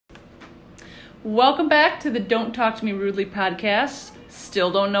Welcome back to the Don't Talk to Me Rudely podcast.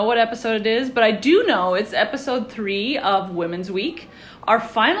 Still don't know what episode it is, but I do know it's episode 3 of Women's Week, our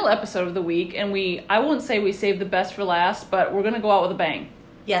final episode of the week, and I won't say we saved the best for last, but we're going to go out with a bang.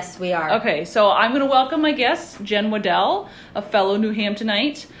 Yes, we are. Okay, so I'm going to welcome my guest, Jen Waddell, a fellow New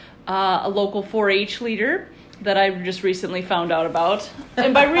Hamptonite, a local 4-H leader that I just recently found out about.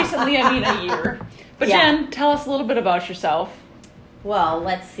 And by recently, I mean a year. But Jen, tell us a little bit about yourself. Well,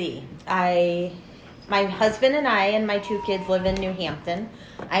 let's see. My husband and I and my 2 kids live in New Hampton.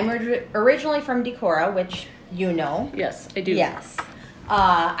 I'm originally from Decorah, which you know. Yes, I do. Yes.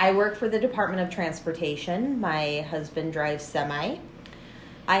 I work for the Department of Transportation. My husband drives semi.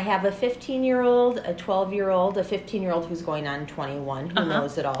 I have a 15-year-old, a 12-year-old, a 15-year-old who's going on 21, who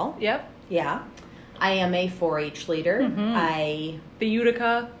knows it all. Yep. Yeah. I am a 4-H leader. The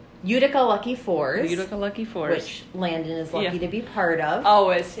Utica Lucky Fours. The Utica Lucky Fours. Which Landon is lucky to be part of.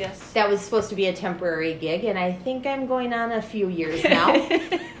 Always, yes. That was supposed to be a temporary gig, and I think I'm going on a few years now.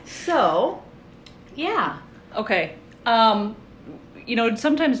 So, yeah. Okay.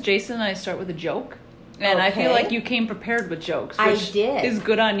 Sometimes Jason and I start with a joke, and I feel like you came prepared with jokes, which I did. is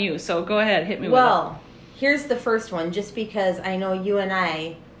good on you, so go ahead, hit me with it. Well, here's the first one, just because I know you and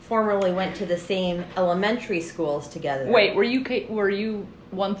I formerly went to the same elementary schools together. Wait, were you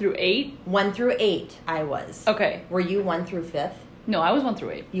 1 through 8? 1 through 8, I was. Okay. Were you 1 through 5th? No, I was 1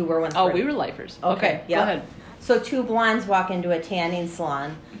 through 8. You were 1 through 8. Oh, we were lifers. Okay, yep. Go ahead. So 2 blondes walk into a tanning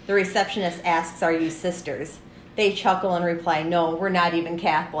salon. The receptionist asks, "Are you sisters?" They chuckle and reply, "No, we're not even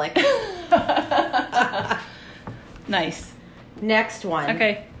Catholic." Nice. Next one.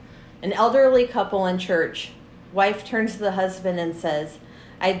 Okay. An elderly couple in church. Wife turns to the husband and says,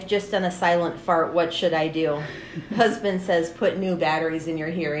 "I've just done a silent fart. What should I do?" Husband says, "Put new batteries in your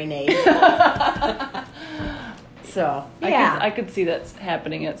hearing aid." So, yeah. I could see that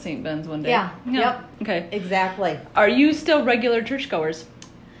happening at St. Ben's one day. Yeah. Yep. Okay. Exactly. Are you still regular churchgoers?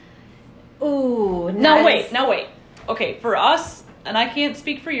 Ooh. Now wait. Okay, for us, and I can't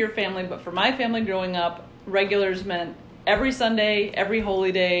speak for your family, but for my family growing up, regulars meant every Sunday, every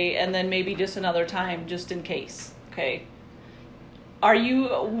holy day, and then maybe just another time just in case. Okay.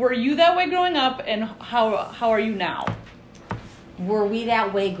 Were you that way growing up, and how are you now? Were we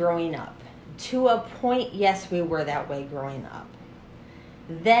that way growing up? To a point, yes, we were that way growing up.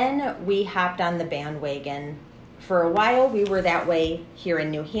 Then we hopped on the bandwagon. For a while, we were that way here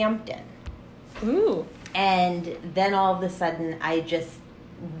in New Hampton. Ooh. And then all of a sudden, I just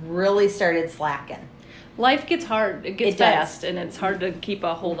really started slacking. Life gets hard. It gets fast, and it's hard to keep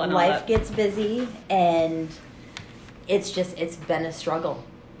a hold on all that. Life gets busy, and it's been a struggle.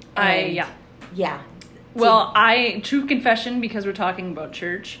 Yeah. Well, true confession, because we're talking about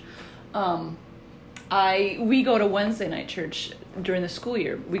church, we go to Wednesday night church during the school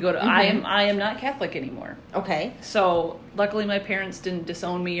year. We go to, I am not Catholic anymore. Okay. So luckily my parents didn't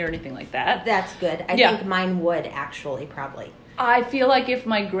disown me or anything like that. That's good. I think mine would actually, probably. I feel like if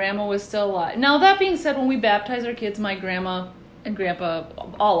my grandma was still alive. Now, that being said, when we baptized our kids, my grandma and grandpa,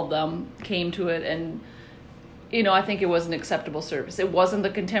 all of them, came to it, and I think it was an acceptable service. It wasn't the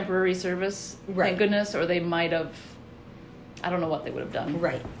contemporary service, thank goodness, or they might have, I don't know what they would have done.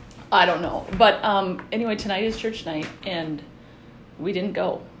 Right. I don't know. But anyway, tonight is church night, and we didn't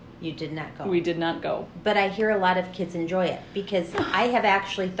go. You did not go. We did not go. But I hear a lot of kids enjoy it, because I have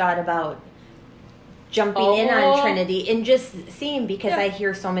actually thought about jumping in on Trinity and just seeing, because I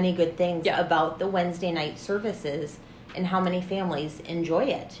hear so many good things about the Wednesday night services and how many families enjoy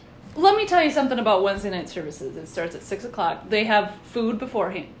it. Let me tell you something about Wednesday night services. It starts at 6 o'clock. They have food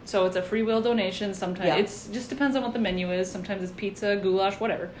beforehand, so it's a free will donation. Sometimes it just depends on what the menu is. Sometimes it's pizza, goulash,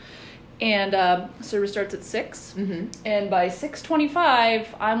 whatever. And service starts at 6, and by 6:25,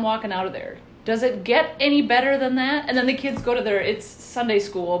 I'm walking out of there. Does it get any better than that? And then the kids go to it's Sunday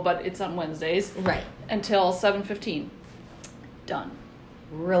school, but it's on Wednesdays. Right. Until 7:15. Done.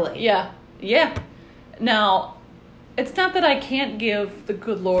 Really? Yeah. Now, it's not that I can't give the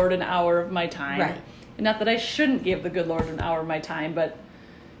good Lord an hour of my time. Right. And not that I shouldn't give the good Lord an hour of my time, but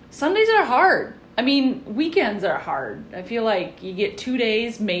Sundays are hard. I mean, weekends are hard. I feel like you get 2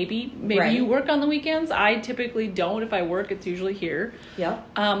 days, maybe. Maybe you work on the weekends. I typically don't. If I work, it's usually here. Yeah.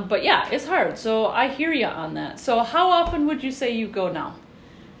 But yeah, it's hard. So I hear you on that. So how often would you say you go now?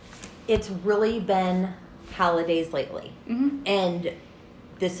 It's really been holidays lately. And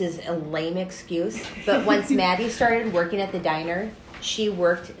this is a lame excuse, but once Maddie started working at the diner, she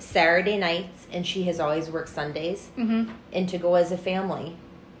worked Saturday nights, and she has always worked Sundays. And to go as a family.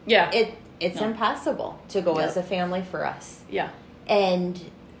 Yeah. It's impossible to go as a family for us. Yeah. And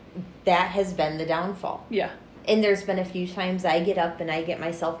that has been the downfall. Yeah. And there's been a few times I get up and I get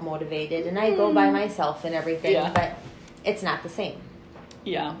myself motivated and I go by myself and everything, but it's not the same.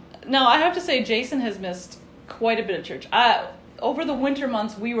 Yeah. No, I have to say Jason has missed quite a bit of church. Over the winter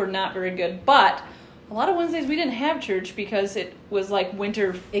months, we were not very good, but a lot of Wednesdays we didn't have church because it was like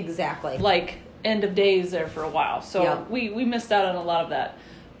winter. Exactly. Like end of days there for a while. So we missed out on a lot of that.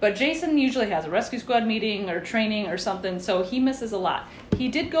 But Jason usually has a rescue squad meeting or training or something, so he misses a lot. He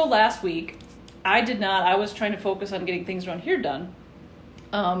did go last week. I did not. I was trying to focus on getting things around here done.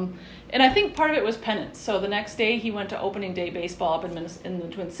 And I think part of it was penance. So the next day he went to opening day baseball up in the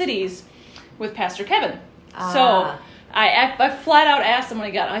Twin Cities with Pastor Kevin. So I flat out asked him when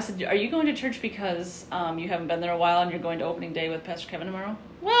he got, I said, are you going to church because you haven't been there a while and you're going to opening day with Pastor Kevin tomorrow?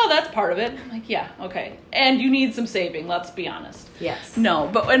 Well, that's part of it. I'm like, yeah, okay. And you need some saving, let's be honest. Yes. No,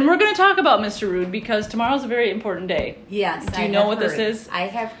 and we're going to talk about Mr. Rude because tomorrow's a very important day. Yes. Do you know what this is? I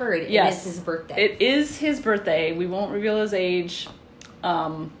have heard. Yes. It is his birthday. It is his birthday. We won't reveal his age.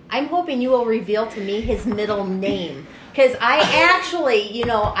 I'm hoping you will reveal to me his middle name. Because I actually,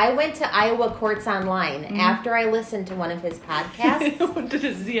 I went to Iowa Courts Online after I listened to one of his podcasts.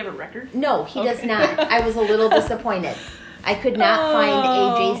 Does he have a record? No, he does not. I was a little disappointed. I could not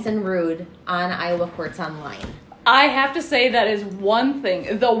find a Jason Rude on Iowa Courts Online. I have to say that is one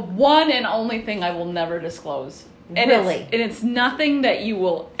thing, the one and only thing I will never disclose. And really? It's nothing that you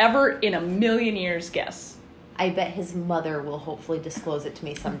will ever in a million years guess. I bet his mother will hopefully disclose it to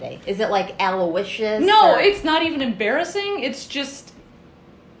me someday. Is it like Aloysius? No, it's not even embarrassing. It's just,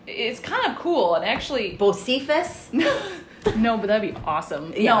 it's kind of cool. And actually... Bocephus? No, but that'd be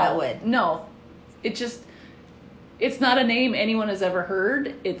awesome. Yeah, I would. No, it's not a name anyone has ever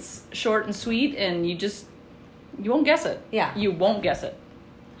heard. It's short and sweet, and you won't guess it. Yeah. You won't guess it.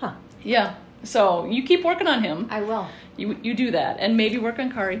 Huh. Yeah. So you keep working on him. I will. You do that, and maybe work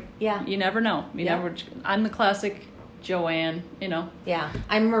on Kari. Yeah. You never know. I'm the classic Joanne, Yeah.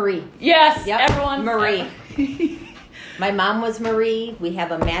 I'm Marie. Yes, yep. Everyone. Marie. My mom was Marie. We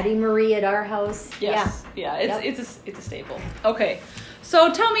have a Maddie Marie at our house. Yes. Yeah. It's a staple. Okay.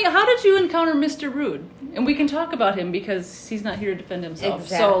 So tell me, how did you encounter Mr. Rude? And we can talk about him because he's not here to defend himself.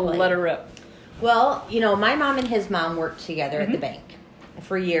 Exactly. So let her rip. Well, my mom and his mom worked together at the bank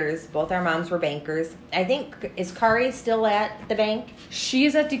for years. Both our moms were bankers. I think, is Kari still at the bank? She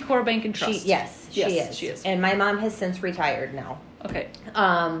is at Decor Bank and Trust. Yes, she is. And my mom has since retired now. Okay.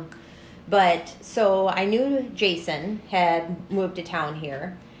 But so I knew Jason had moved to town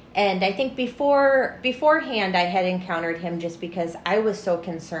here. And I think beforehand I had encountered him just because I was so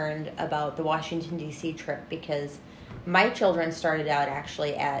concerned about the Washington, D.C. trip because my children started out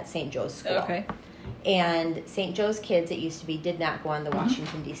actually at St. Joe's School. Okay. And St. Joe's kids, it used to be, did not go on the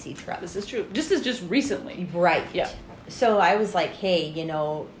Washington, D.C. trip. This is true. This is just recently. Right. Yeah. So I was like, hey,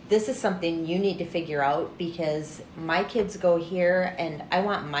 this is something you need to figure out because my kids go here and I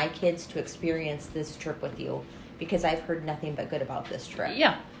want my kids to experience this trip with you because I've heard nothing but good about this trip.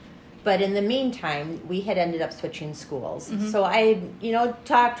 Yeah. But in the meantime, we had ended up switching schools. So I,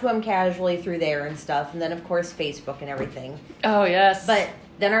 talked to him casually through there and stuff. And then, of course, Facebook and everything. Oh, yes. But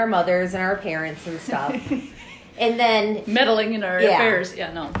then our mothers and our parents and stuff. And then... meddling in our affairs.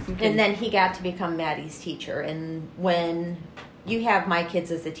 Yeah, no. And then he got to become Maddie's teacher. And when you have my kids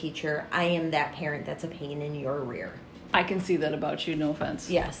as a teacher, I am that parent that's a pain in your rear. I can see that about you, no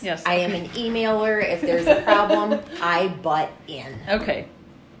offense. Yes. Yes. I am an emailer. If there's a problem, I butt in. Okay.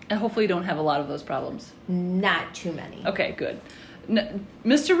 And hopefully you don't have a lot of those problems. Not too many. Okay, good.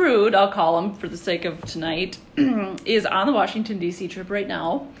 Mr. Rude, I'll call him for the sake of tonight, is on the Washington, D.C. trip right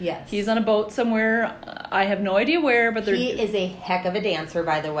now. Yes. He's on a boat somewhere. I have no idea where, but he is a heck of a dancer,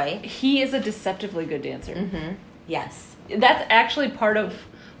 by the way. He is a deceptively good dancer. Mm-hmm. Yes. That's actually part of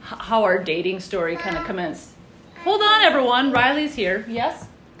how our dating story kind of commenced. Hold on, everyone. Riley's here. Yes?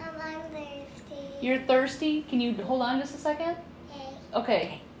 I'm thirsty. You're thirsty? Can you hold on just a second?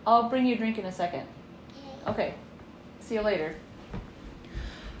 Okay. I'll bring you a drink in a second. Okay. See you later.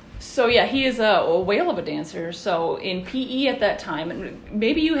 So, yeah, he is a whale of a dancer. So, in PE at that time, and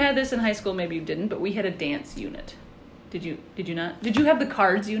maybe you had this in high school, maybe you didn't, but we had a dance unit. Did you not? Did you have the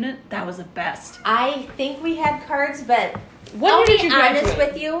cards unit? That was the best. I think we had cards, but What I'll year did be you graduate? honest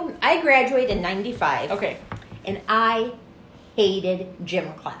with you. I graduated in 95. Okay. And I hated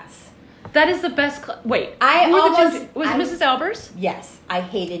gym class. That is the best Wait. Was it Mrs. Albers? Yes, I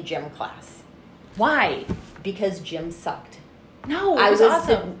hated gym class. Why? Because gym sucked. No, it was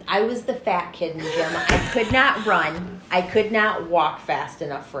awesome. I was the fat kid in gym. I could not run. I could not walk fast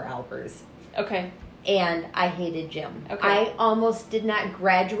enough for Albers. Okay. And I hated gym. Okay. I almost did not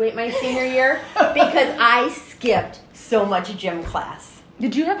graduate my senior year because I skipped so much gym class.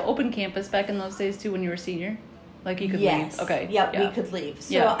 Did you have open campus back in those days too when you were a senior? Like you could yes. leave? Okay. Yep, yeah. we could leave.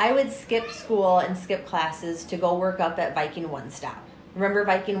 So Yeah. I would skip school and skip classes to go work up at Viking One Stop. Remember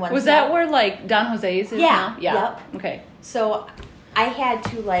Viking One Was Stop? that where, like, Don Jose's is Yeah. now? Yeah. Yep. Okay. So I had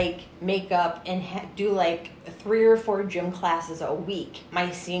to, like, make up and do, like, 3 or 4 gym classes a week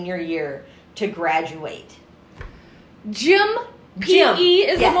my senior year to graduate. Gym Gym, PE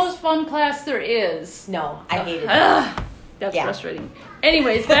is the yes. most fun class there is. No, I hated it. Ugh, that's Yeah. frustrating.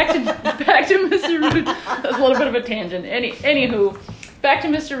 Anyways, back to Mr. Rude. That was a little bit of a tangent. Anywho, back to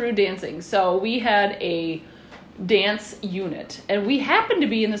Mr. Rude dancing. So we had a dance unit, and we happened to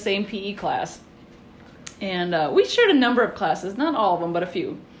be in the same PE class. And we shared a number of classes, not all of them, but a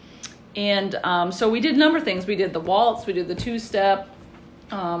few. And so we did a number of things. We did the waltz, we did the two-step.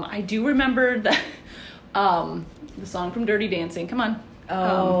 I do remember that the song from Dirty Dancing. Come on.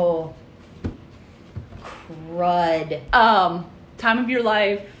 Oh. Crud. Time of Your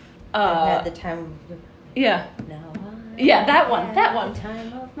Life. I've had the time of... Yeah. No. Yeah, that one.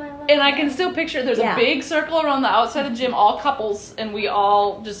 Time of my life. And I can still picture there's Yeah. a big circle around the outside of the gym, all couples, and we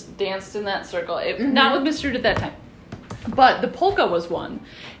all just danced in that circle. Not with Mr. Rude at that time. But the polka was one.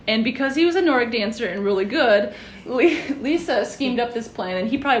 And because he was a Nordic dancer and really good, Lisa schemed up this plan, and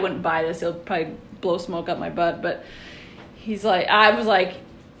he probably wouldn't buy this. He'll probably blow smoke up my butt. But I was like,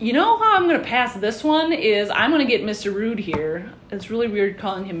 you know how I'm going to pass this one is I'm going to get Mr. Rude here. It's really weird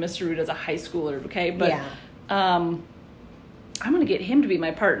calling him Mr. Rude as a high schooler, okay? But Yeah. I'm going to get him to be my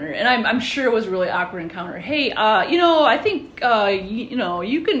partner. And I'm sure it was a really awkward encounter. Hey, I think,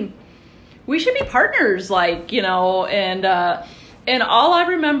 you can, we should be partners, like, and all I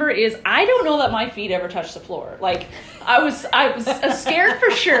remember is I don't know that my feet ever touched the floor. Like, I was scared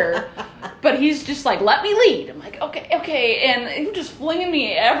for sure, but he's just like, let me lead. I'm like, okay. And he was just flinging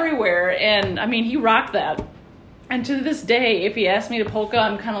me everywhere. And I mean, he rocked that. And to this day, if he asked me to polka,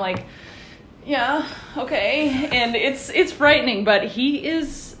 I'm kind of like, yeah, okay. And it's frightening, but he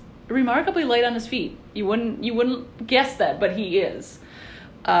is remarkably light on his feet. You wouldn't guess that, but he is.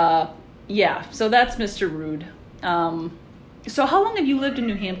 Yeah, so that's Mr. Rude. So how long have you lived in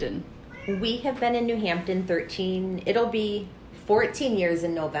New Hampton? We have been in New Hampton it'll be 14 years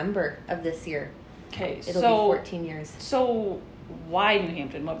in November of this year. Okay, It'll be 14 years. So why New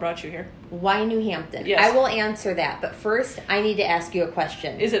Hampton? What brought you here? Why New Hampton? Yes. I will answer that, but first I need to ask you a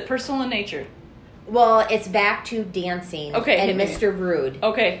question. Is it personal in nature? Well, it's back to dancing Okay, and hit me. Mr. Rude.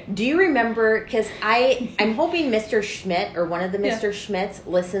 Okay. Do you remember, because I'm hoping Mr. Schmidt or one of the Yeah. Mr. Schmidts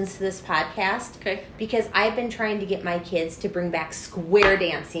listens to this podcast. Okay. Because I've been trying to get my kids to bring back square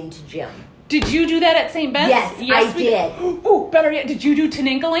dancing to gym. Did you do that at St. Ben's? Yes, I we did. Ooh, better yet, did you do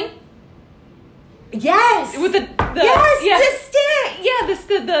Tinkling? Yes! With the yes, yeah. the stick!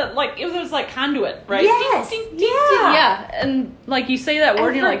 Yeah, the like it was like conduit, right? Yes, Ding, ding, ding, yeah. ding. Yeah, and like you say that word,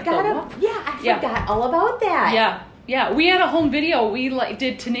 and you're like, the what? I Yeah. forgot all about that. Yeah. We had a home video. We like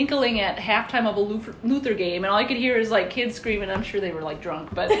did Tinkling at halftime of a Luther game, and all I could hear is like kids screaming. I'm sure they were like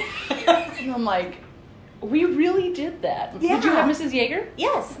drunk, but and I'm like, we really did that. Yeah. Did you have Mrs. Yeager?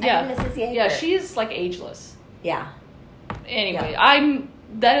 Yes, I Yeah. have Mrs. Yeager. Yeah, she's like ageless. Yeah. Anyway, Yeah.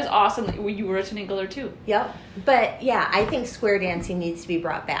 that is awesome that you were a Tinkler too. Yep. But yeah, I think square dancing needs to be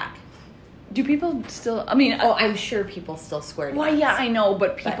brought back. Do people still? I mean, Oh, I'm sure people still square dance. well, yeah, I know,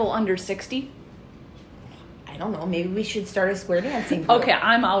 but people under 60. I don't know. Maybe we should start a square dancing group. Okay,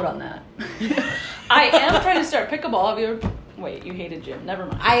 I'm out on that. I am trying to start pickleball. Have you ever? Wait, you hated gym. Never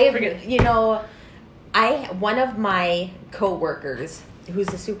mind. Forget it. One of my coworkers, who's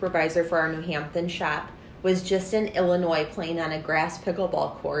a supervisor for our New Hampton shop, was just in Illinois playing on a grass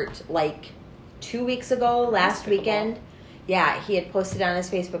pickleball court like 2 weeks ago, last pickleball. weekend. Yeah, he had posted on his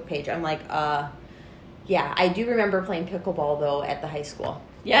Facebook page. I'm like, yeah, I do remember playing pickleball though at the high school.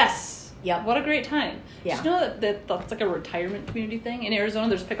 Yes. Yep. What a great time. Yeah. Did you know that's like a retirement community thing? In Arizona,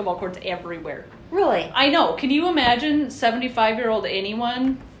 there's pickleball courts everywhere. Really? I know. Can you imagine 75-year-old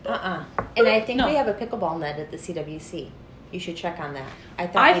anyone? And I think No. we have a pickleball net at the CWC. You should check on that. I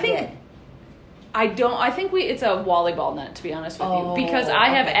think we did. I think it's a volleyball net, to be honest with Oh, you, because I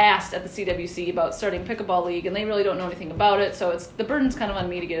have okay. asked at the CWC about starting pickleball league, and they really don't know anything about it. So the burden's kind of on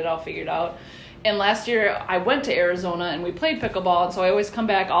me to get it all figured out. And last year I went to Arizona and we played pickleball, and so I always come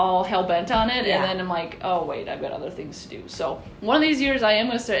back all hell bent on it, Yeah. and then I'm like, oh wait, I've got other things to do. So one of these years I am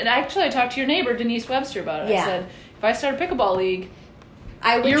going to start. And actually, I talked to your neighbor Denise Webster about it. Yeah. I said, if I start a pickleball league,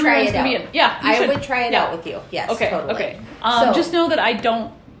 I would your try room's it gonna out. be in. Yeah, you I should. would try it Yeah. out with you. Yes, okay, totally. okay. So- Just know that I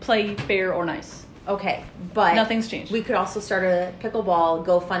don't play fair or nice. Okay, but Nothing's changed. We could also start a pickleball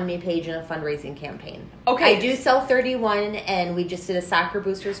GoFundMe page and a fundraising campaign. Okay. I do sell 31, and we just did a Soccer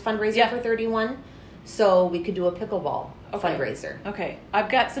Boosters fundraiser Yeah. for 31, so we could do a pickleball. fundraiser. Okay. I've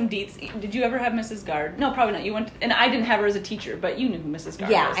got some deets. Did you ever have Mrs. Gard? No, probably not. You went, and I didn't have her as a teacher, but you knew who Mrs.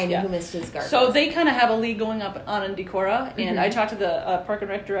 Gard was. Yeah, I knew who Mrs. Gard was. So they kind of have a league going on in Decorah, and I talked to the Park and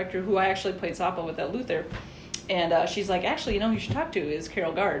Rec director, who I actually played softball with at Luther, and she's like, actually, who you should talk to is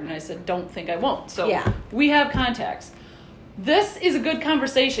Carol Gard, and I said, don't think I won't. So we have contacts. This is a good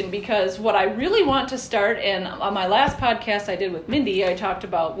conversation because what I really want to start, and on my last podcast I did with Mindy, we talked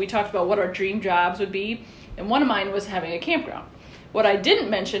about what our dream jobs would be, and one of mine was having a campground. What I didn't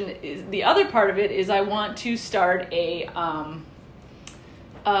mention is the other part of it is I want to start a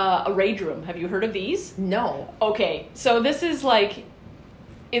rage room. Have you heard of these? No. Okay, so this is like,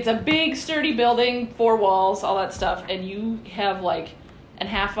 it's a big sturdy building, 4 walls, all that stuff, and you have like a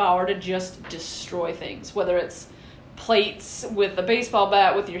half hour to just destroy things, whether it's plates with a baseball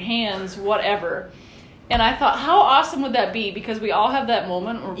bat with your hands, whatever. And I thought, how awesome would that be? Because we all have that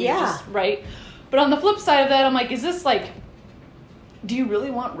moment where we just, right? But on the flip side of that, I'm like, is this like, do you really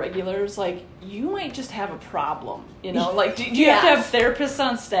want regulars? Like, you might just have a problem, Like, do you have to have therapists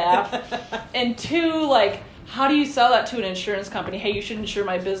on staff? And 2, like, how do you sell that to an insurance company? Hey, you should insure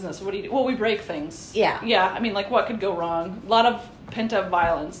my business. What do you do? Well, we break things. Yeah. Yeah, I mean, like, what could go wrong? A lot of pent-up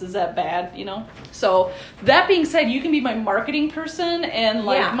violence. Is that bad, So, that being said, you can be my marketing person and,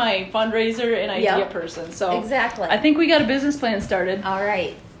 like, my fundraiser and idea person. So, exactly. I think we got a business plan started. All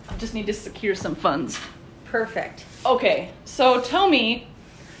right. I just need to secure some funds. Perfect. Okay, so tell me.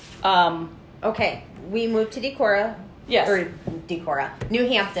 Okay, we moved to Decorah. Yes. Or Decorah, New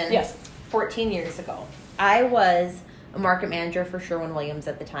Hampton. Yes. 14 years ago. I was a market manager for Sherwin-Williams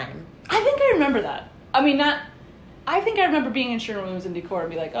at the time. I think I remember that. I mean, I think I remember being in Sherwin-Williams and Decorah and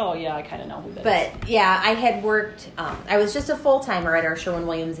be like, oh yeah, I kind of know who that is. But yeah, I had worked, I was just a full-timer at our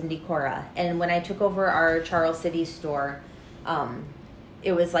Sherwin-Williams in Decorah. And when I took over our Charles City store,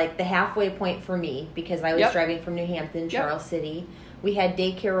 it was like the halfway point for me because I was driving from New Hampton, Charles City. We had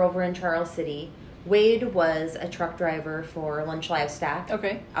daycare over in Charles City. Wade was a truck driver for Lunch Livestock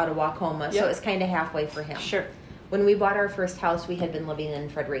out of Wacoma, so it was kind of halfway for him. Sure. When we bought our first house, we had been living in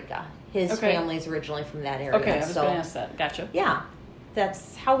Frederica. His family's originally from that area. Okay, I was going to ask that. Gotcha. Yeah,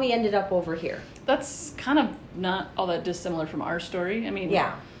 that's how we ended up over here. That's kind of not all that dissimilar from our story. I mean,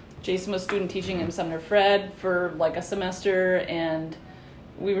 Jason was student teaching in Sumner Fred for like a semester, and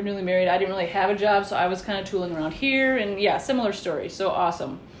we were newly married. I didn't really have a job, so I was kind of tooling around here, and similar story. So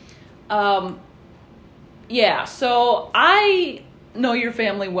awesome. So I know your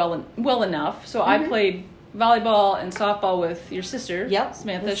family well enough. So I played volleyball and softball with your sister,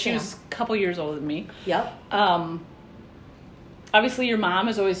 Samantha. She was a couple years older than me. Obviously, your mom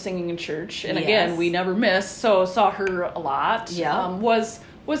is always singing in church, and again, we never missed, so saw her a lot.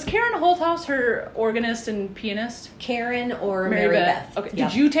 Was Karen Holthouse her organist and pianist? Karen or Mary Beth. Okay.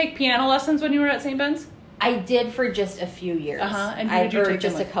 Did you take piano lessons when you were at St. Ben's? I did for just a few years. And who did you take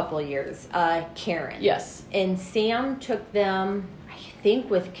just them with? A couple of years. Karen. Yes. And Sam took them, I think,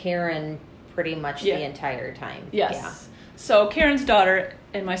 with Karen pretty much the entire time. Yes. Yeah. So Karen's daughter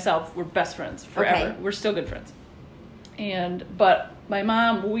and myself were best friends forever. Okay. We're still good friends. But my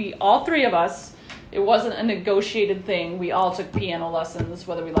mom, all 3 of us, it wasn't a negotiated thing. We all took piano lessons,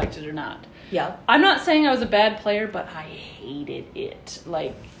 whether we liked it or not. Yeah. I'm not saying I was a bad player, but I hated it.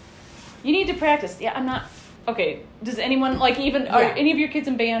 Like, you need to practice. Yeah, I'm not. Okay, does anyone, like, even, are any of your kids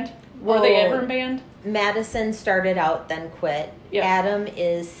in band? Were they ever in band? Madison started out, then quit. Yep. Adam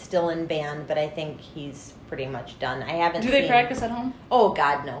is still in band, but I think he's pretty much done. I haven't Do they practice at home? Oh,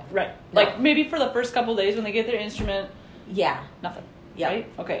 God, no. Right. No. Like, maybe for the first couple of days when they get their instrument. Yeah. Nothing. Yeah. Right?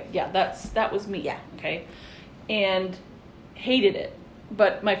 Okay, that was me. Yeah. Okay. And hated it.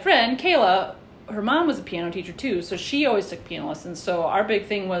 But my friend, Kayla, her mom was a piano teacher too, so she always took piano lessons. So our big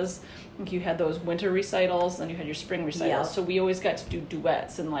thing was, I think you had those winter recitals, and you had your spring recitals. Yeah. So we always got to do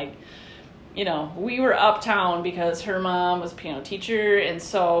duets, and like, we were uptown because her mom was a piano teacher, and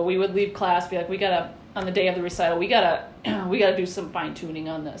so we would leave class, be like, on the day of the recital, we gotta do some fine tuning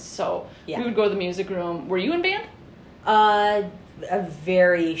on this. So we would go to the music room. Were you in band? A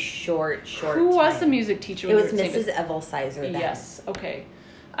very short Who was the music teacher? It was Mrs. Evelsizer then. Yes, okay.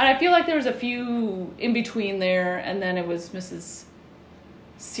 And I feel like there was a few in between there, and then it was Mrs.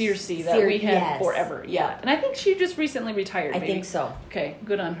 Searcy that we had forever. Yeah. And I think she just recently retired, maybe. I think so. Okay,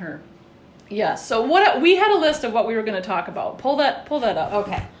 good on her. Yeah, so we had a list of what we were going to talk about. Pull that up.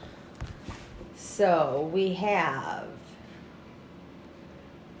 Okay. So we have,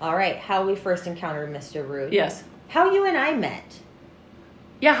 all right, how we first encountered Mr. Rude. Yes. How you and I met.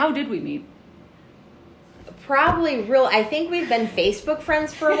 Yeah, how did we meet? Probably I think we've been Facebook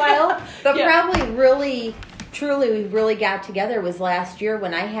friends for a while, but probably really truly we really got together was last year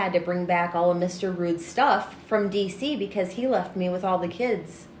when I had to bring back all of Mr. Rude's stuff from D.C. because he left me with all the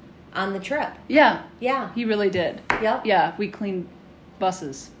kids on the trip. Yeah. Yeah. He really did. Yep. Yeah, we cleaned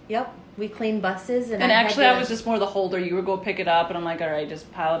buses. Yep. We cleaned buses. And actually, I was just more the holder. You would go pick it up, and I'm like, all right,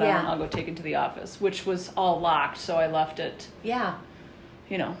 just pile it on, and I'll go take it to the office, which was all locked, so I left it. Yeah.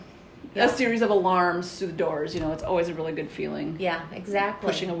 You know, a series of alarms through the doors. You know, it's always a really good feeling. Yeah, exactly.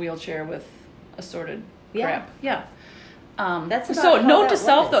 Pushing a wheelchair with assorted crap. Yeah. That's about so how note that to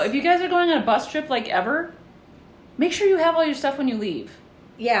self, was. though, if you guys are going on a bus trip like ever, make sure you have all your stuff when you leave.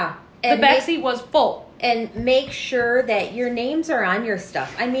 Yeah. The back seat was full. And make sure that your names are on your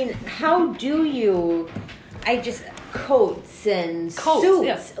stuff. I mean, how do you... coats and suits,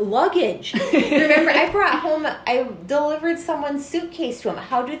 yes. luggage. Remember, I delivered someone's suitcase to them.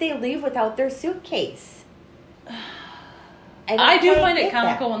 How do they leave without their suitcase? I do find it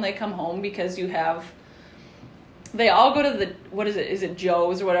comical when they come home because they all go to the, what is it? Is it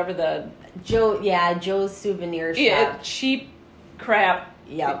Joe's or whatever Joe's souvenir shop. Yeah, cheap crap.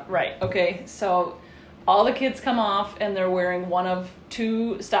 Yep. Right, okay. So all the kids come off and they're wearing one of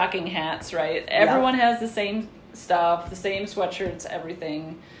two stocking hats, right? Everyone has the same stuff, the same sweatshirts,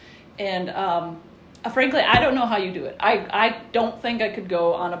 everything. And frankly, I don't know how you do it. I don't think I could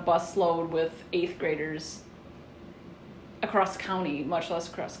go on a bus load with 8th graders across county, much less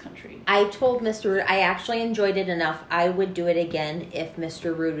across country. I told Mr. Rude, I actually enjoyed it enough. I would do it again if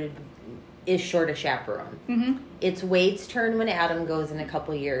Mr. Rude is short a chaperone. Mm-hmm. It's Wade's turn when Adam goes in a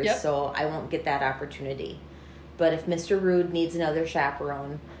couple years, so I won't get that opportunity. But if Mr. Rude needs another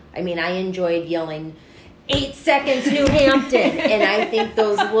chaperone, I mean, I enjoyed yelling, 8 seconds, New Hampton. And I think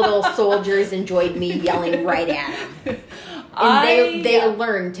those little soldiers enjoyed me yelling right at them. And they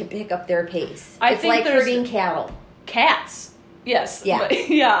learned to pick up their pace. It's like herding cattle. Cats. Yes. Yeah. But,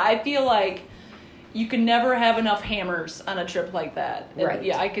 yeah, I feel like you can never have enough hammers on a trip like that. And right.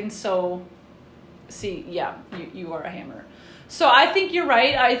 Yeah, I can so see, yeah, you are a hammer. So I think you're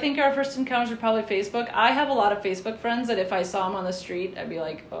right. I think our first encounters are probably Facebook. I have a lot of Facebook friends that if I saw them on the street, I'd be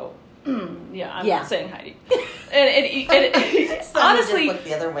like, oh, yeah, I'm not saying hi to you. And honestly, just look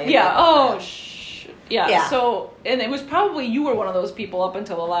the other way. Yeah, yeah. So, and it was probably you were one of those people up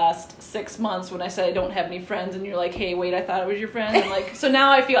until the last 6 months when I said I don't have any friends, and you're like, hey, wait, I thought it was your friend. And like, so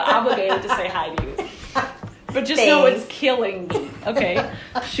now I feel obligated to say hi to you. But just know it's killing me. Okay.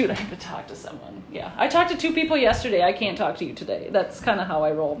 Shoot, I have to talk to someone. Yeah. I talked to 2 people yesterday. I can't talk to you today. That's kind of how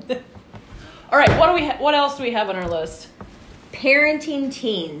I roll. All right. What else do we have on our list? Parenting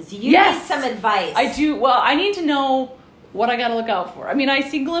teens. You need some advice. I do. Well, I need to know what I got to look out for. I mean, I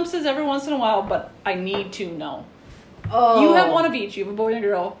see glimpses every once in a while, but I need to know. Oh. You have one of each. You have a boy and a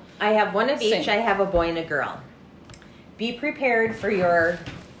girl. I have one of each. I have a boy and a girl. Be prepared for your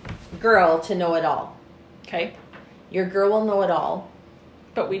girl to know it all. Okay. Your girl will know it all.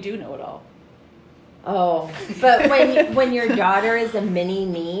 But we do know it all. Oh. But when your daughter is a mini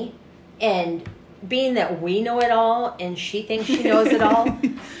me, and being that we know it all and she thinks she knows it all,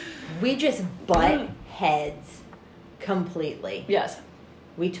 we just butt heads completely. Yes.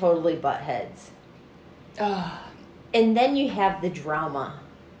 We totally butt heads. And then you have the drama.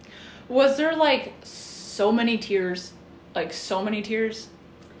 Was there like so many tears? Like so many tears?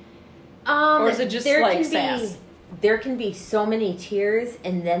 Or is it just like sass? There can be so many tears,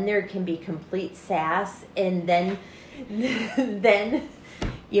 and then there can be complete sass, and then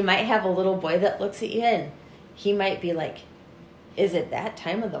you might have a little boy that looks at you, and he might be like, is it that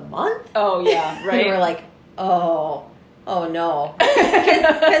time of the month? Oh, yeah, right. And we're like, oh no.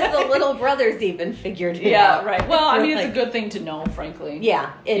 Because the little brother's even figured it out. Yeah, right. Well, I mean, it's a good thing to know, frankly.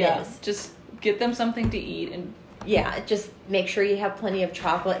 Yeah, it is. Just get them something to eat and... Yeah, just make sure you have plenty of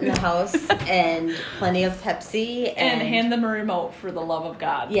chocolate in the house and plenty of Pepsi. And hand them a remote for the love of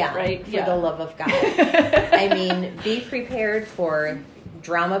God. Yeah, right? For the love of God. I mean, be prepared for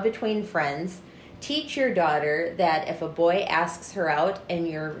drama between friends. Teach your daughter that if a boy asks her out and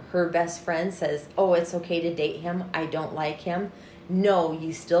her best friend says, oh, it's okay to date him, I don't like him. No,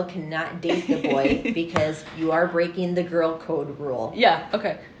 you still cannot date the boy because you are breaking the girl code rule. Yeah,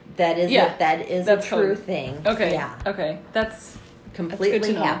 okay. That is a true thing. Okay. Yeah. Okay. That's completely good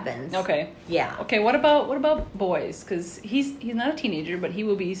to know. happens. Okay. Yeah. Okay. What about boys? Because he's not a teenager, but he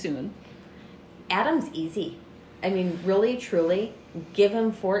will be soon. Adam's easy. I mean, really, truly, give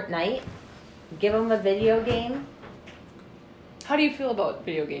him Fortnite, give him a video game. How do you feel about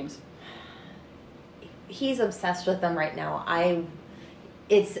video games? He's obsessed with them right now.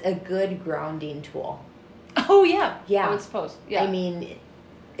 It's a good grounding tool. Oh yeah. Yeah. I would suppose. Yeah. I mean,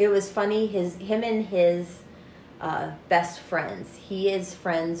 it was funny. Him and his best friends. He is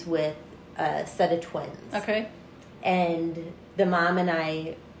friends with a set of twins. Okay. And the mom and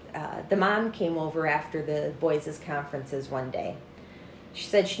I, the mom came over after the boys' conferences one day. She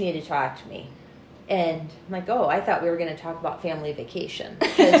said she needed to talk to me. And I'm like, oh, I thought we were going to talk about family vacation.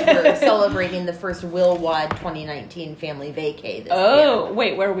 Because we're celebrating the first Will Wad 2019 family vacay this year.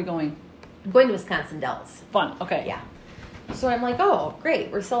 Wait, where are we going? I'm going to Wisconsin Dells. Fun, okay. Yeah. So I'm like, oh,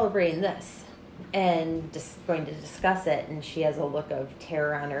 great, we're celebrating this. And just going to discuss it. And she has a look of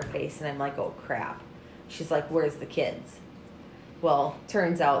terror on her face. And I'm like, oh, crap. She's like, where's the kids? Well,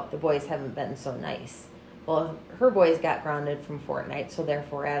 turns out the boys haven't been so nice. Well, her boys got grounded from Fortnite, so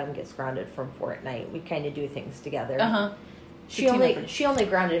therefore Adam gets grounded from Fortnite. We kind of do things together. Uh-huh. She only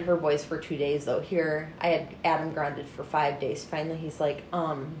grounded her boys for 2 days, though. Here, I had Adam grounded for 5 days. Finally, he's like,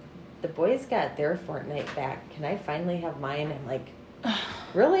 the boys got their Fortnite back. Can I finally have mine? I'm like,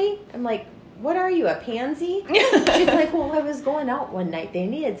 really? I'm like, what are you, a pansy? She's like, well, I was going out one night. They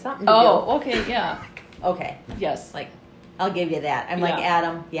needed something to do. Oh, okay, yeah. Okay. Yes. Like, I'll give you that. I'm like,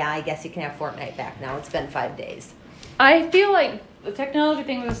 Adam, yeah, I guess you can have Fortnite back now. It's been 5 days. I feel like the technology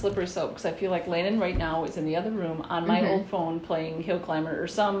thing was a slippery slope because I feel like Landon right now is in the other room on my old phone playing Hill Climber or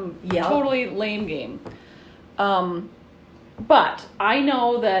some totally lame game. But I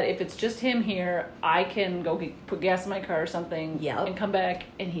know that if it's just him here, I can go put gas in my car or something and come back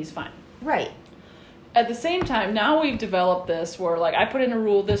and he's fine. Right. At the same time, now we've developed this where, like, I put in a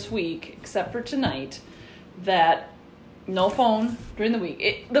rule this week, except for tonight, that no phone during the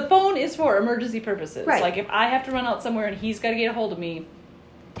week. The phone is for emergency purposes. Right. Like, if I have to run out somewhere and he's got to get a hold of me,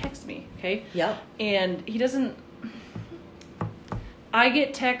 text me, okay? Yep. And he doesn't... I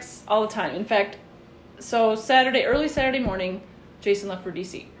get texts all the time. In fact, so early Saturday morning, Jason left for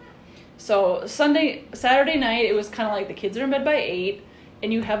D.C. So Saturday night, it was kind of like the kids are in bed by 8,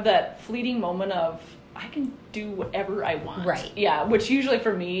 and you have that fleeting moment of, I can do whatever I want. Right. Yeah, which usually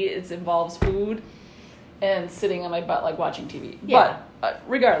for me, it involves food and sitting on my butt, like, watching TV. Yeah. But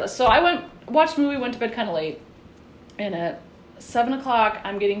regardless. So I watched the movie, went to bed kind of late, and at 7 o'clock,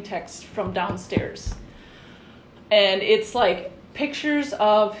 I'm getting texts from downstairs. And it's, like, pictures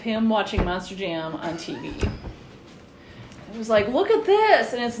of him watching Monster Jam on TV. It was like, look at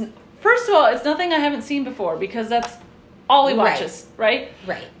this! And it's, first of all, it's nothing I haven't seen before, because that's all he watches, right?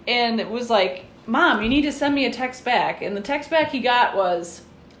 Right. And it was like, Mom, you need to send me a text back. And the text back he got was,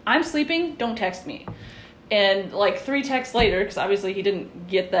 I'm sleeping, don't text me. And like 3 texts later, because obviously he didn't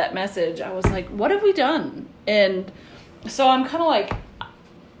get that message, I was like, what have we done? And so I'm kind of like,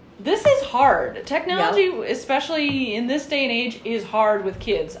 this is hard. Technology, especially in this day and age, is hard with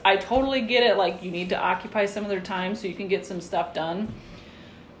kids. I totally get it. Like, you need to occupy some of their time so you can get some stuff done.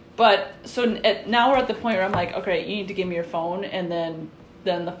 But so now we're at the point where I'm like, okay, you need to give me your phone, and then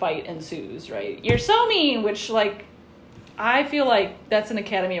the fight ensues, right? You're so mean, which, like, I feel like that's an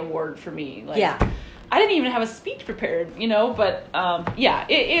Academy Award for me. Like, I didn't even have a speech prepared, but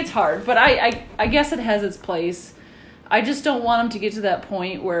it's hard. But I guess it has its place. I just don't want them to get to that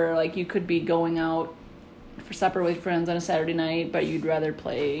point where, like, you could be going out for supper with friends on a Saturday night, but you'd rather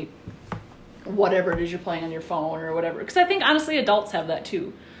play whatever it is you're playing on your phone or whatever. Because I think, honestly, adults have that,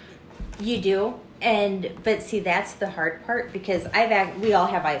 too. You do. But see, that's the hard part, because we all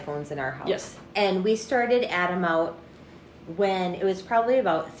have iPhones in our house. Yes. And we started Adam out when it was probably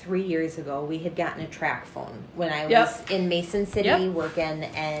about 3 years ago. We had gotten a track phone when I was in Mason City working,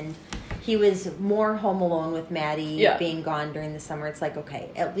 and he was more home alone with Maddie being gone during the summer. It's like, okay,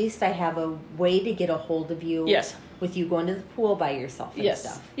 at least I have a way to get a hold of you with you going to the pool by yourself and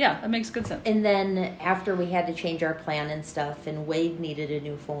stuff. Yeah, that makes good sense. And then after we had to change our plan and stuff, and Wade needed a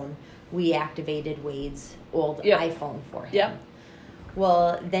new phone, we activated Wade's old iPhone for him. Yep.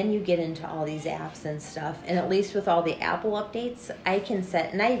 Well, then you get into all these apps and stuff, and at least with all the Apple updates, I can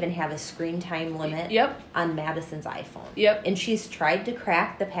set, and I even have a screen time limit on Madison's iPhone. Yep. And she's tried to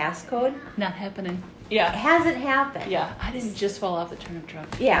crack the passcode. Not happening. Yeah. It hasn't happened. Yeah. I didn't just fall off the turnip truck.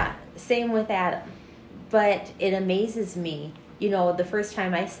 Yeah. Same with Adam. But it amazes me, the first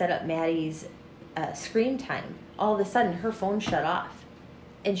time I set up Maddie's screen time, all of a sudden her phone shut off.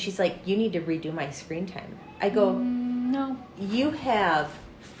 And she's like, you need to redo my screen time. I go, no. You have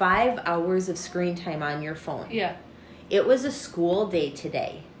 5 hours of screen time on your phone. Yeah. It was a school day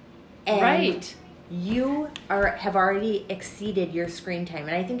today. And you have already exceeded your screen time.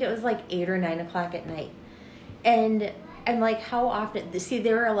 And I think it was like 8 or 9 o'clock at night. And I'm like, how often? See,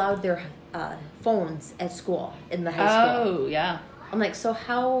 they're allowed their phones at school, in the high school. Oh, yeah. I'm like, so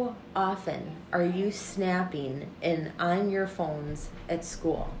how often are you snapping on your phones at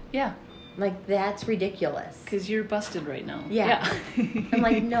school? Yeah. I'm like, that's ridiculous. Because you're busted right now. Yeah. I'm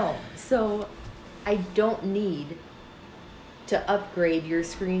like, no. So I don't need to upgrade your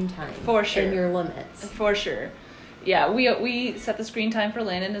screen time. For sure. And your limits. For sure. Yeah, we set the screen time for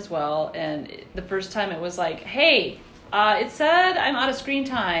Landon as well, and the first time it was like, hey, it said I'm out of screen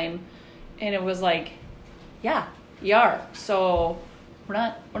time, and it was like, yeah, you are. So we're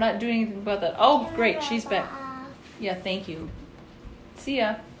not doing anything about that. Oh, great, she's back. Yeah, thank you. See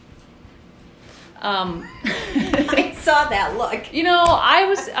ya. I saw that look. You know, I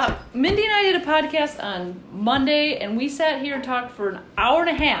was Mindy and I did a podcast on Monday, and we sat here and talked for an hour and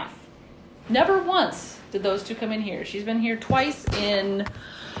a half. Never once did those two come in here. She's been here twice in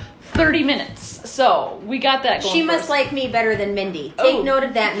 30 minutes. So we got that going. She must like me better than Mindy. Take note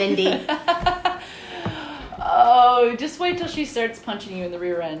of that, Mindy. Oh, just wait till she starts punching you in the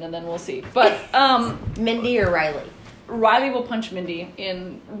rear end, and then we'll see. But Mindy or Riley? Riley will punch Mindy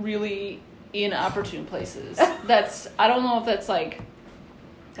in really inopportune places. I don't know if that's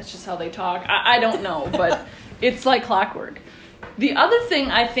just how they talk. I don't know, but it's like clockwork. The other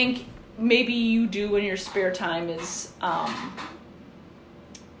thing I think maybe you do in your spare time is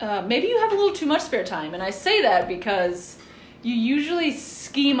maybe you have a little too much spare time. And I say that because you usually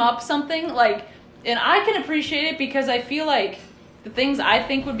scheme up something and I can appreciate it because I feel like the things I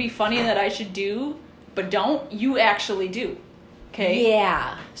think would be funny that I should do but don't, you actually do. Okay?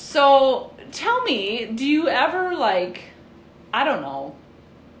 Yeah. So tell me, do you ever I don't know,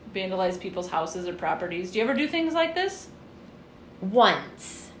 vandalize people's houses or properties? Do you ever do things like this?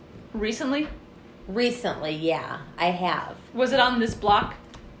 Once. Recently, yeah, I have. Was it on this block?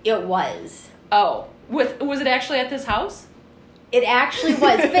 It was. Oh, was it actually at this house? It actually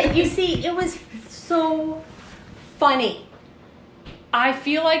was, but you see, it was so funny. I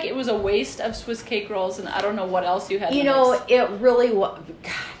feel like it was a waste of Swiss cake rolls, and I don't know what else you had. You know, it really was.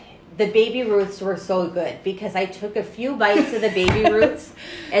 God, the Baby Ruths were so good because I took a few bites of the Baby Ruths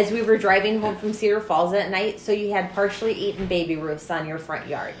as we were driving home from Cedar Falls at night, so you had partially eaten Baby Ruths on your front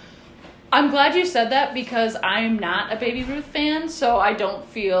yard. I'm glad you said that because I'm not a Baby Ruth fan, so I don't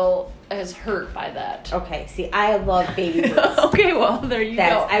feel as hurt by that. Okay, see, I love Baby Ruths. Okay, well, there you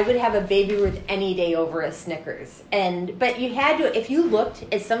go. I would have a Baby Ruth any day over a Snickers. But you had to, if you looked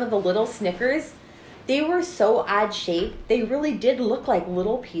at some of the little Snickers, they were so odd shaped, they really did look like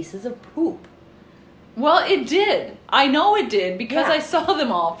little pieces of poop. Well, it did. I know it did because Yeah. I saw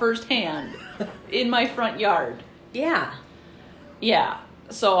them all firsthand in my front yard. Yeah. Yeah.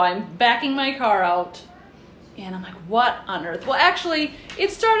 So I'm backing my car out, and I'm like, what on earth? Well, actually, it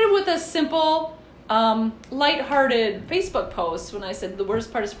started with a simple, lighthearted Facebook post when I said the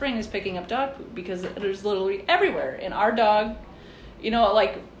worst part of spring is picking up dog poop because there's literally everywhere. And our dog, if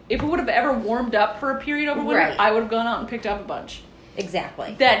it would have ever warmed up for a period over winter, Right. I would have gone out and picked up a bunch.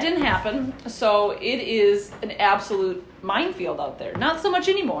 Exactly. That didn't happen, so it is an absolute minefield out there. Not so much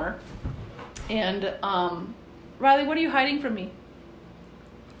anymore. And, Riley, what are you hiding from me?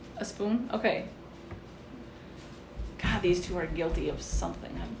 A spoon? Okay. God, these two are guilty of something.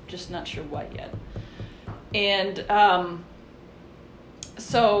 I'm just not sure what yet. And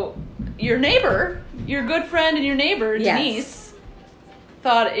so your neighbor, your good friend and your neighbor, Yes. Denise,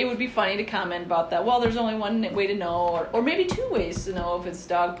 thought it would be funny to comment about that. Well, there's only one way to know, or maybe two ways to know if it's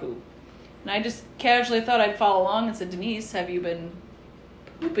dog poop. And I just casually thought I'd follow along and said, Denise, have you been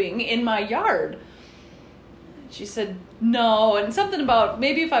pooping in my yard? She said, no, and something about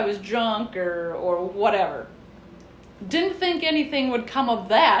maybe if I was drunk or whatever. Didn't think anything would come of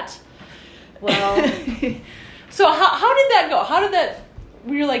that. Well, so how did that go? How did that,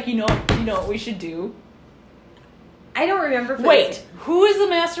 we were like, you know what we should do? I don't remember. Wait, who is the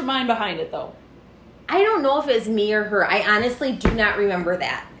mastermind behind it, though? I don't know if it was me or her. I honestly do not remember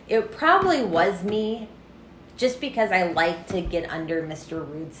that. It probably was me, just because I like to get under Mr.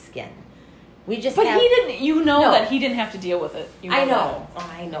 Rude's skin. He didn't. No. That he didn't have to deal with it. I know.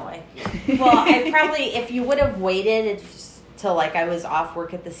 Oh, I know. Well, I probably, if you would have waited till I was off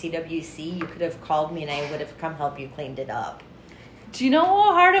work at the CWC, you could have called me and I would have come help you cleaned it up. Do you know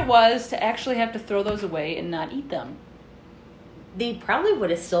how hard it was to actually have to throw those away and not eat them? They probably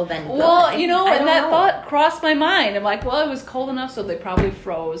would have still been good. Well, I don't know. thought crossed my mind. I'm like, well, it was cold enough, so they probably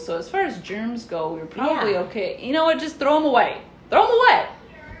froze. So as far as germs go, we were probably okay. You know what? Just throw them away. Throw them away.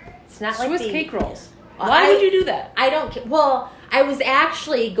 It's not Swiss like cake rolls. Well, Why would you do that? I don't. Well, I was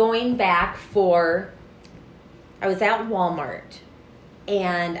actually going back I was at Walmart,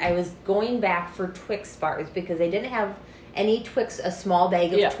 and I was going back for Twix bars because they didn't have any Twix, a small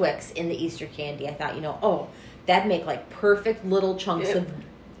bag of Twix in the Easter candy. I thought, that'd make perfect little chunks of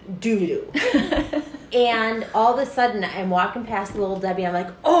doo-doo. And all of a sudden, I'm walking past Little Debbie. I'm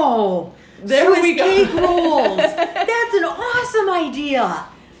like, there Swiss we go. cake rolls. That's an awesome idea.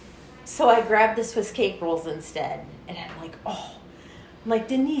 So I grabbed the Swiss cake rolls instead. And I'm like, oh. I'm like,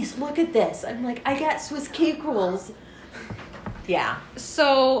 Denise, look at this. I'm like, I got Swiss cake rolls. Yeah.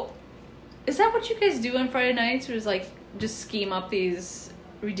 So, is that what you guys do on Friday nights? Or is like, just scheme up these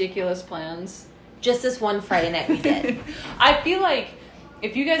ridiculous plans? Just this one Friday night we did. I feel like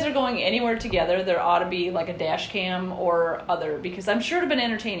if you guys are going anywhere together, there ought to be like a dash cam or other, because I'm sure it would have been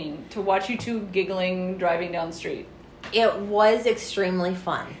entertaining to watch you two giggling driving down the street. It was extremely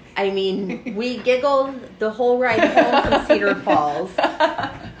fun. I mean, we giggled the whole ride home from Cedar Falls.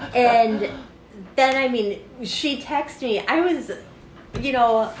 And then, I mean, she texted me. I was, you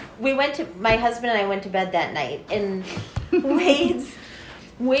know, my husband and I went to bed that night, and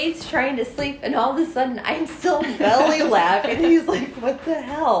Wade's trying to sleep, and all of a sudden I'm still belly laughing. And he's like, what the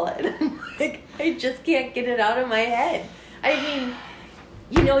hell? And I'm like, I just can't get it out of my head. I mean,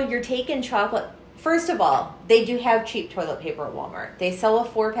 you know, you're taking chocolate. First of all, they do have cheap toilet paper at Walmart. They sell a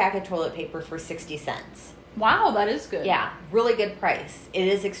 4-pack of toilet paper for 60 cents. Wow, that is good. Yeah, really good price. It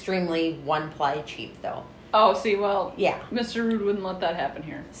is extremely one-ply cheap, though. Oh, see, well, yeah, Mr. Rude wouldn't let that happen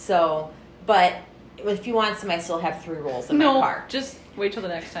here. So, but if you want some, I still have 3 rolls in my car. No, just wait till the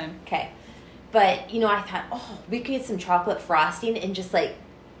next time. Okay. But, you know, I thought, oh, we could get some chocolate frosting and just, like,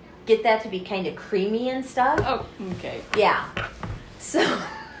 get that to be kind of creamy and stuff. Oh, okay. Yeah. So,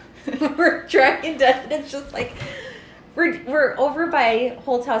 we're trying to, and it's just like, we're over by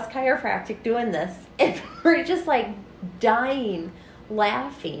Holt House Chiropractic doing this, and we're just, like, dying,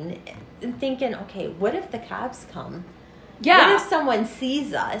 laughing, and thinking, okay, what if the cops come? Yeah. What if someone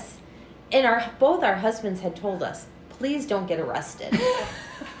sees us? And both our husbands had told us, please don't get arrested.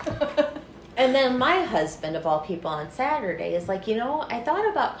 And then my husband, of all people, on Saturday is like, you know, I thought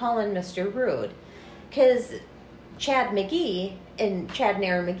about calling Mr. Rude, because Chad McGee and Chad and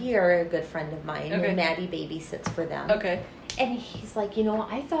Aaron McGee are a good friend of mine, okay. and Maddie babysits for them. Okay. And he's like, you know,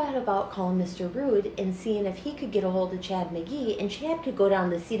 I thought about calling Mr. Rude and seeing if he could get a hold of Chad McGee, and Chad could go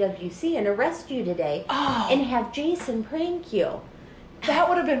down to CWC and arrest you today and have Jason prank you. That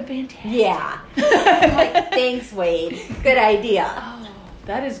would have been fantastic. Yeah. I'm like, thanks, Wade. Good idea. Oh,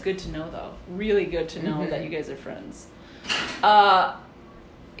 that is good to know, though. Really good to know that you guys are friends.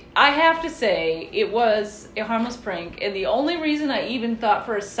 I have to say, it was a harmless prank, and the only reason I even thought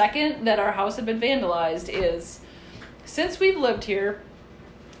for a second that our house had been vandalized is, since we've lived here,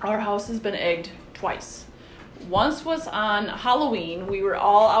 our house has been egged twice. Once was on Halloween. We were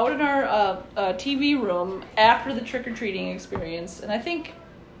all out in our TV room after the trick-or-treating experience, and I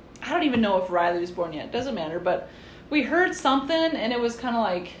don't even know if Riley was born yet. It doesn't matter, but we heard something, and it was kind of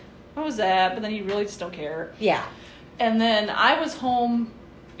like, what was that? But then you really just don't care. Yeah. And then I was home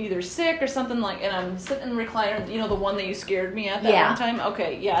either sick or something like, and I'm sitting in the recliner, you know, the one that you scared me at that one time?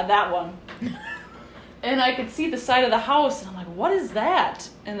 Okay, yeah, that one. And I could see the side of the house, and I'm like, what is that?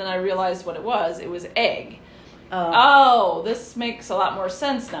 And then I realized what it was. It was egg. Oh, this makes a lot more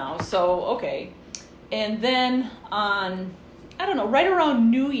sense now. So, okay. And then on, I don't know, right around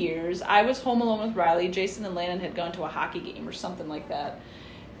New Year's, I was home alone with Riley. Jason and Landon had gone to a hockey game or something like that.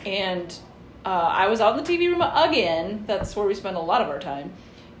 And I was out in the TV room again. That's where we spend a lot of our time.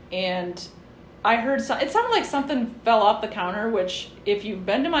 And I heard it sounded like something fell off the counter, which if you've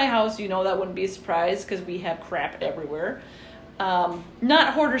been to my house, you know that wouldn't be a surprise because we have crap everywhere.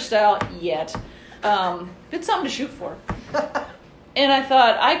 Not hoarder style yet. It's something to shoot for. And I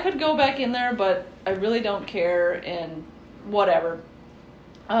thought I could go back in there, but I really don't care and whatever.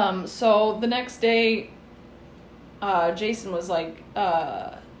 So the next day, Jason was like,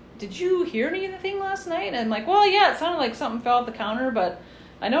 did you hear anything last night? And I'm like, well, yeah, it sounded like something fell off the counter, but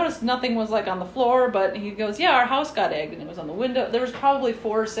I noticed nothing was like on the floor. But he goes, yeah, our house got egged, and it was on the window. There was probably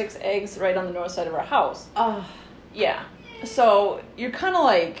 4 or 6 eggs right on the north side of our house. Oh. Yeah. So you're kind of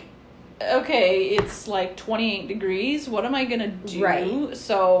like, okay, it's like 28 degrees. What am I going to do? Right.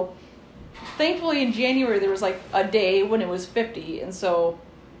 So thankfully in January there was like a day when it was 50. And so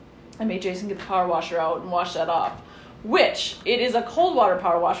I made Jason get the power washer out and wash that off. Which, it is a cold water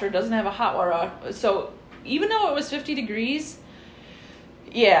power washer. It doesn't have a hot water. So even though it was 50 degrees,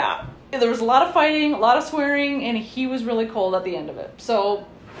 yeah, there was a lot of fighting, a lot of swearing, and he was really cold at the end of it. So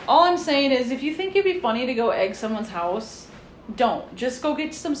all I'm saying is, if you think it'd be funny to go egg someone's house, don't. Just go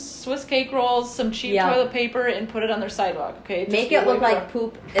get some Swiss cake rolls, some cheap toilet paper, and put it on their sidewalk, okay? Just make it look like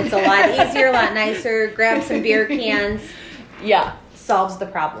poop. It's a lot easier, a lot nicer. Grab some beer cans. Yeah. Solves the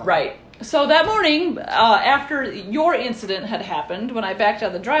problem. Right. So that morning, after your incident had happened, when I backed out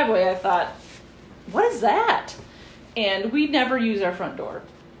of the driveway, I thought, what is that? And we never use our front door.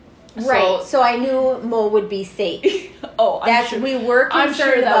 Right. So I knew Mo would be safe. I'm sure. We were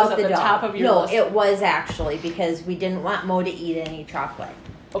concerned about the dog. Top of your list. It was actually because we didn't want Mo to eat any chocolate.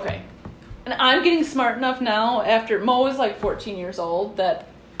 Okay. And I'm getting smart enough now, after Mo is like 14 years old, that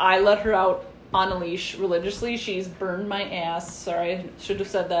I let her out on a leash religiously. She's burned my ass. Sorry, I should have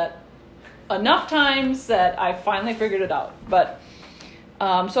said that enough times that I finally figured it out. But,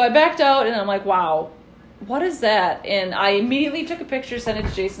 so I backed out, and I'm like, wow, what is that? And I immediately took a picture, sent it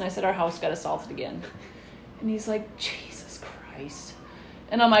to Jason. I said, our house got assaulted again. And he's like, Jesus Christ.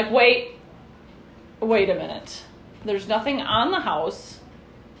 And I'm like, wait a minute. There's nothing on the house.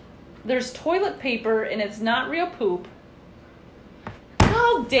 There's toilet paper, and it's not real poop.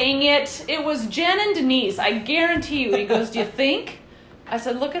 Oh, dang it. It was Jen and Denise. I guarantee you. He goes, do you think? I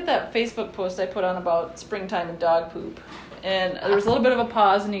said, look at that Facebook post I put on about springtime and dog poop. And there was a little bit of a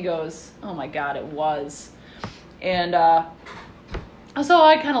pause, and he goes, oh, my God, it was. And so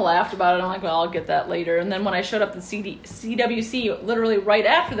I kind of laughed about it. I'm like, well, I'll get that later. And then when I showed up at CWC, literally right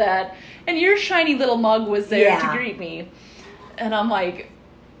after that, and your shiny little mug was there to greet me. And I'm like,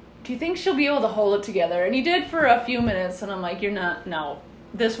 do you think she'll be able to hold it together? And he did for a few minutes, and I'm like, you're not, no,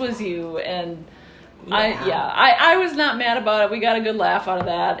 this was you. And I was not mad about it. We got a good laugh out of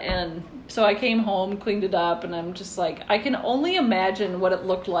that. And so I came home, cleaned it up, and I'm just like, I can only imagine what it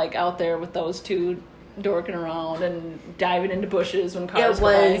looked like out there with those two dorking around and diving into bushes when cars It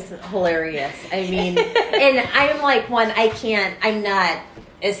was hilarious. I mean, and I'm like I'm not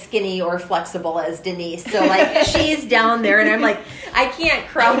as skinny or flexible as Denise. So like she's down there and I'm like, I can't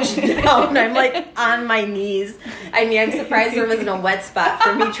crouch down. I'm like on my knees. I mean, I'm surprised there wasn't a wet spot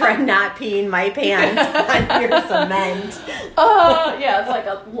for me trying not peeing my pants on your cement. Yeah, it's like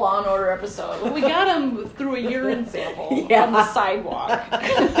a Law and Order episode. Well, we got him through a urine sample on the sidewalk.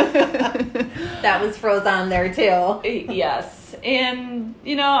 That was froze on there too. Yes. And,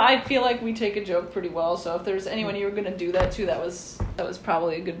 I feel like we take a joke pretty well. So if there's anyone you were going to do that to, that was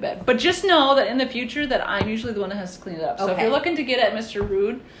probably a good bet. But just know that in the future that I'm usually the one that has to clean it up. So if you're looking to get at Mr.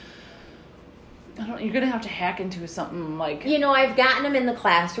 Rude, you're going to have to hack into something like... I've gotten him in the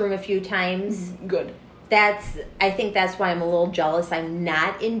classroom a few times. Good. I think that's why I'm a little jealous I'm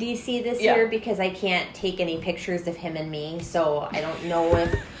not in DC this year, because I can't take any pictures of him and me. So I don't know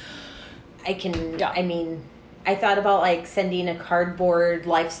if I can... Yeah. I mean... I thought about like sending a cardboard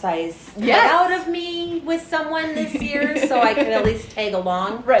life-size cutout of me with someone this year so I could at least tag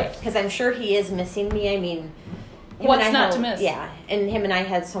along. Right. Because I'm sure he is missing me. I mean, what's not to miss? Yeah. And him and I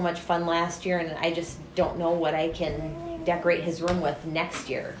had so much fun last year, and I just don't know what I can decorate his room with next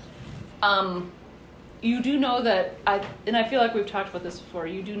year. You do know that, I feel like we've talked about this before,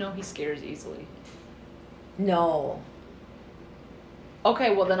 you do know he scares easily. No.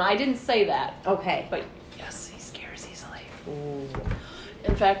 Okay, well then I didn't say that. Okay. But yes, he scares easily. Ooh.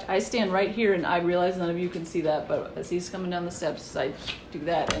 In fact, I stand right here, and I realize none of you can see that, but as he's coming down the steps, I do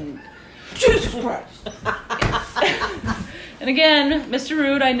that, and Jesus Christ! And again, Mr.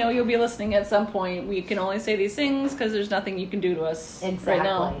 Rude, I know you'll be listening at some point. We can only say these things because there's nothing you can do to us right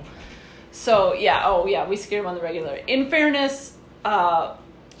now. So, we scare him on the regular. In fairness, he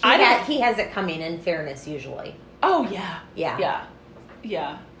has it coming, in fairness, usually. Oh, yeah.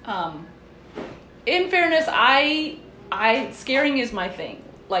 Yeah. In fairness, scaring is my thing.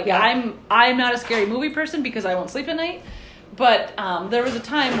 Like, I'm not a scary movie person because I won't sleep at night. But there was a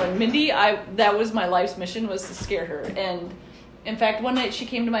time when Mindy, that was my life's mission, was to scare her. And in fact, one night she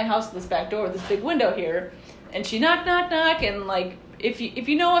came to my house at this back door, this big window here, and she knock, and like, if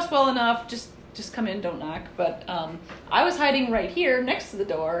you know us well enough, just come in, don't knock. But I was hiding right here next to the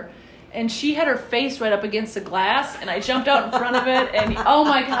door, and she had her face right up against the glass, and I jumped out in front of it, and oh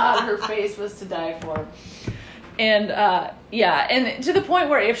my God, her face was to die for. And and to the point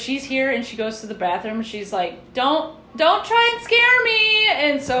where if she's here and she goes to the bathroom, she's like, don't try and scare me.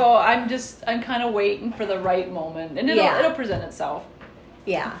 And so I'm kind of waiting for the right moment, and it'll present itself.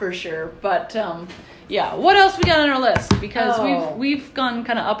 Yeah, for sure. But what else we got on our list? Because we've gone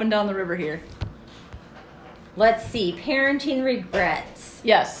kind of up and down the river here. Let's see, parenting regrets.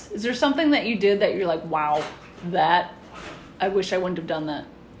 Yes. Is there something that you did that you're like, wow, that I wish I wouldn't have done that?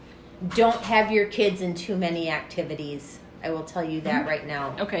 Don't have your kids in too many activities. I will tell you that right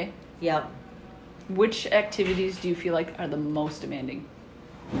now. Okay. Yep. Which activities do you feel like are the most demanding?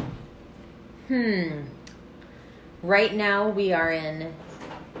 Right now we are in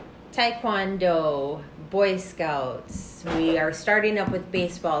Taekwondo, Boy Scouts. We are starting up with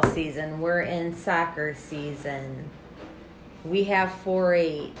baseball season. We're in soccer season. We have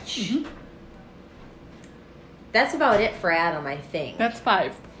 4-H. Mm-hmm. That's about it for Adam, I think. That's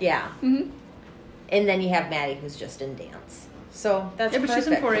 5. Yeah. Mm-hmm. And then you have Maddie, who's just in dance. So that's perfect. But she's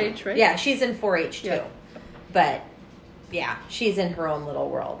in 4-H, right? Yeah, she's in 4-H too. Yeah. But, yeah, she's in her own little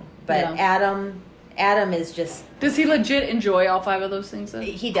world. But Adam, Adam is just... Does he legit enjoy all 5 of those things then?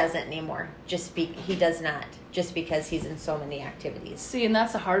 He doesn't anymore. He does not. Just because he's in so many activities. See, and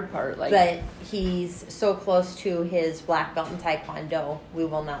that's the hard part. But he's so close to his black belt in Taekwondo, we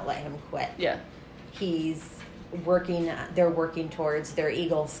will not let him quit. Yeah. They're working towards their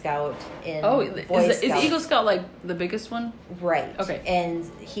Eagle Scout in Boy Scouts. Is Eagle Scout like the biggest one? Right. Okay. And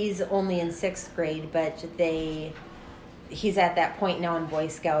he's only in 6th grade, but he's at that point now in Boy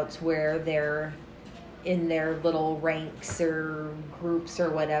Scouts where they're in their little ranks or groups or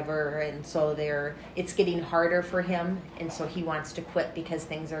whatever, and so it's getting harder for him, and so he wants to quit because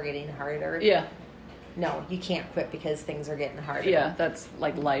things are getting harder. Yeah. No, you can't quit because things are getting harder. Yeah, that's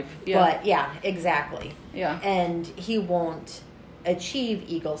like life. Yeah. But yeah, exactly. Yeah. And he won't achieve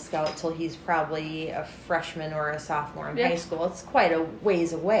Eagle Scout till he's probably a freshman or a sophomore in high school. It's quite a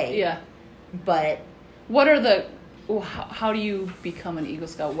ways away. Yeah. But how do you become an Eagle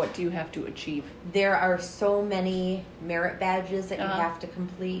Scout? What do you have to achieve? There are so many merit badges that you have to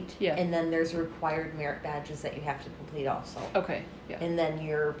complete. Yeah. And then there's required merit badges that you have to complete also. Okay. Yeah. And then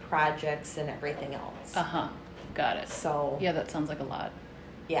your projects and everything else. Got it. So. Yeah, that sounds like a lot.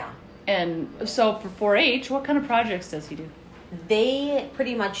 Yeah. And so for 4-H, what kind of projects does he do? They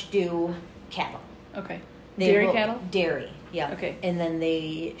pretty much do cattle. Okay. Dairy cattle? Dairy, yeah. Okay. And then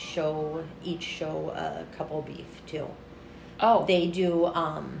they each show a couple beef too. Oh. They do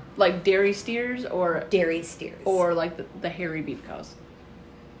like dairy steers or dairy steers. Or like the hairy beef cows.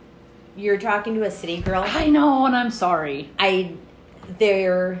 You're talking to a city girl. I know, and I'm sorry.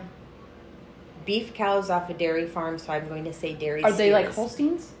 They're beef cows off a dairy farm, so I'm going to say dairy steers. Are they like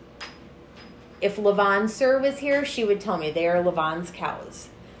Holsteins? If Levon Sir was here, she would tell me they are Levon's cows.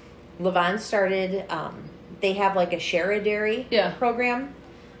 Levon started, they have like a share a dairy program.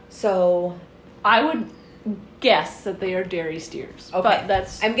 So I would guess that they are dairy steers. Okay.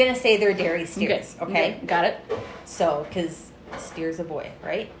 But I'm going to say they're dairy steers. Okay. Got it. So, because steer's a boy,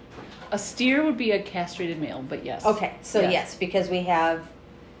 right? A steer would be a castrated male, but yes. Okay. So, yes, because we have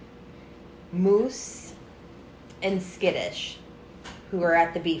Moose and Skittish who are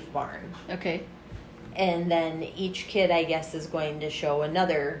at the beef barn. Okay. And then each kid, I guess, is going to show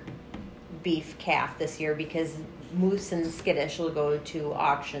another beef calf this year because Moose and Skittish will go to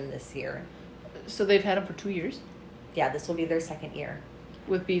auction this year. So they've had them for 2 years? Yeah, this will be their 2nd year.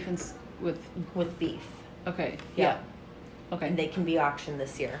 With beef and with beef. Okay. Yeah. Okay. And they can be auctioned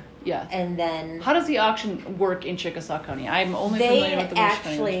this year. Yeah. And then how does the auction work in Chickasaw County? I'm only familiar with the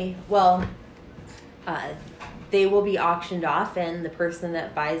Volusia County. They will be auctioned off, and the person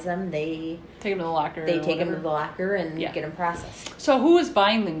that buys them, they take them to the locker. They take them to the locker and get them processed. So who is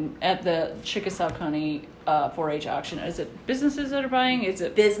buying them at the Chickasaw County 4-H auction? Is it businesses that are buying? Is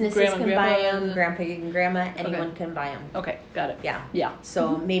it businesses can buy them? Grandpa and grandma, anyone can buy them. Okay, got it. Yeah, yeah.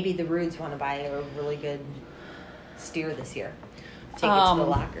 So maybe the Roods want to buy a really good steer this year. Take it to the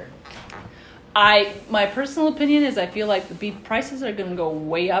locker. My personal opinion is I feel like the beef prices are going to go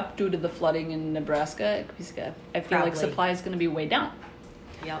way up due to the flooding in Nebraska. I feel like supply is going to be way down.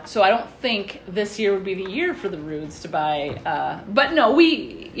 Yep. So I don't think this year would be the year for the Roods to buy. But no,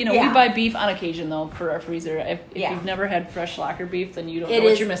 we buy beef on occasion though for our freezer. If you've never had fresh locker beef, then you don't know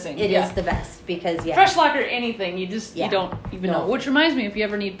what you're missing. It is the best because fresh locker anything you don't even know. Which reminds me, if you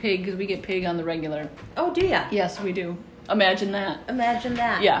ever need pig, because we get pig on the regular. Oh, do ya? Yes, we do. Imagine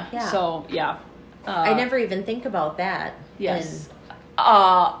that. Yeah. So, yeah. I never even think about that. Yes.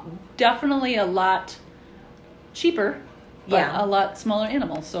 Definitely a lot cheaper, but a lot smaller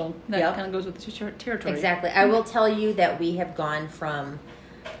animal. So that kind of goes with the territory. Exactly. I will tell you that we have gone from,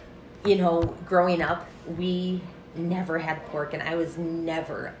 growing up, we never had pork, and I was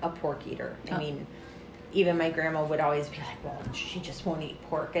never a pork eater. I mean, even my grandma would always be like, well, she just won't eat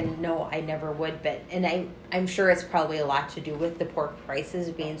pork. And no, I never would. But I'm sure it's probably a lot to do with the pork prices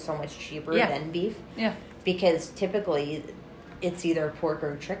being so much cheaper than beef. Yeah. Because typically it's either pork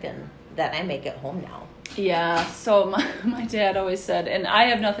or chicken that I make at home now. Yeah. So my dad always said, and I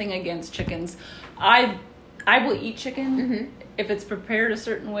have nothing against chickens. I will eat chicken. Mm-hmm. If it's prepared a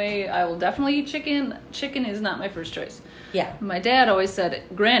certain way, I will definitely eat chicken. Chicken is not my first choice. Yeah. My dad always said,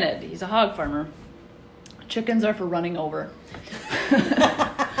 granted, he's a hog farmer, chickens are for running over.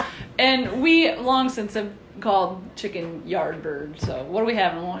 And we long since have called chicken yard bird. So what are we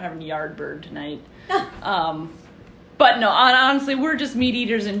having? We're having yard bird tonight. But no, honestly, we're just meat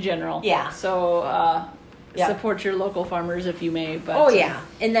eaters in general. Yeah. So support your local farmers if you may. But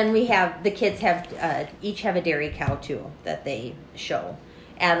and then we have the kids each have a dairy cow too that they show.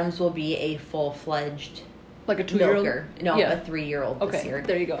 Adams will be a full-fledged like a 2-year-old. No, a 3-year-old this year.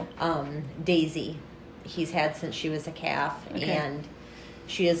 There you go. Daisy, he's had since she was a calf, and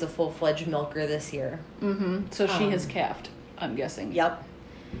She is a full-fledged milker this year. Mm-hmm. So she has calved, I'm guessing. Yep.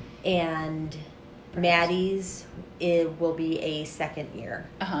 And Maddie's, it will be a second year.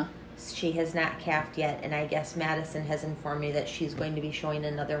 Uh-huh. She has not calved yet, and I guess Madison has informed me that she's going to be showing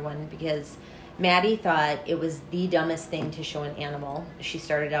another one because Maddie thought it was the dumbest thing to show an animal. She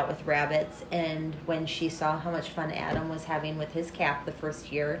started out with rabbits, and when she saw how much fun Adam was having with his calf the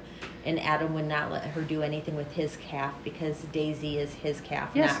first year, and Adam would not let her do anything with his calf because Daisy is his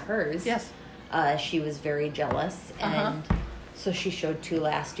calf, Yes. not hers. Yes. She was very jealous, and so she showed 2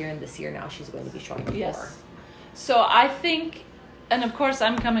 last year, and this year now she's going to be showing 4. Yes. So I think, and of course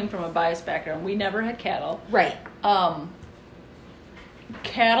I'm coming from a biased background. We never had cattle. Right.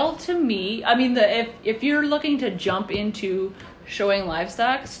 Cattle to me, I mean, if you're looking to jump into showing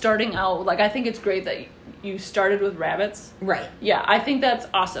livestock, starting out, like, I think it's great that you started with rabbits. Right. Yeah, I think that's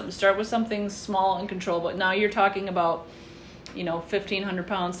awesome. Start with something small and controllable. Now you're talking about, 1,500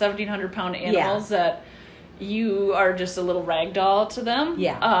 pound, 1,700 pound animals that you are just a little rag doll to them.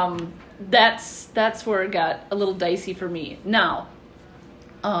 Yeah. That's where it got a little dicey for me. Now,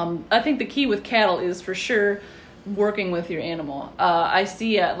 I think the key with cattle is for sure working with your animal. I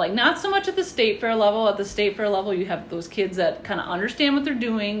see not so much at the state fair level. At the state fair level, you have those kids that kind of understand what they're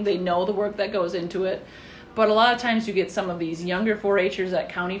doing. They know the work that goes into it. But a lot of times you get some of these younger 4-H'ers at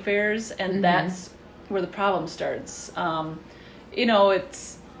county fairs, and that's where the problem starts. I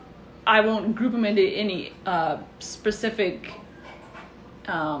won't group them into any specific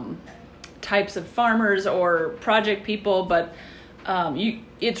types of farmers or project people, but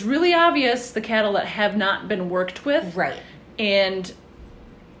it's really obvious the cattle that have not been worked with. Right. And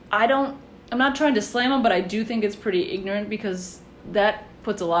I'm not trying to slam them, but I do think it's pretty ignorant because that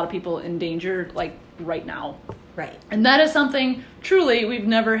puts a lot of people in danger, like, right now. Right. And that is something, truly, I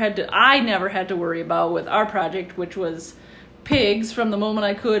never had to worry about with our project, which was pigs from the moment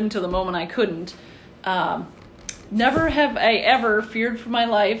I could until the moment I couldn't. Never have I ever feared for my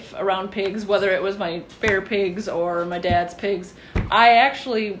life around pigs, whether it was my fair pigs or my dad's pigs. I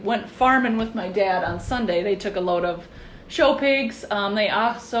actually went farming with my dad on Sunday. They took a load of show pigs. They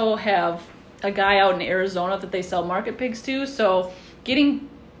also have a guy out in Arizona that they sell market pigs to. So getting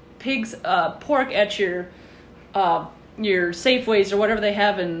pigs, pork at your Safeways or whatever they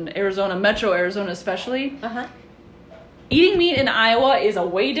have in Arizona, Metro Arizona especially. Eating meat in Iowa is a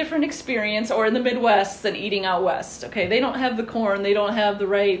way different experience, or in the Midwest, than eating out west. Okay, they don't have the corn, they don't have the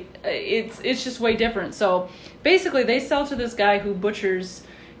right. It's just way different. So basically, they sell to this guy who butchers.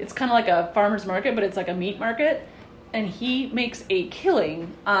 It's kind of like a farmer's market, but it's like a meat market, and he makes a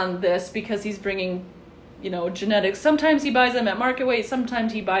killing on this because he's bringing, genetics. Sometimes he buys them at market weight,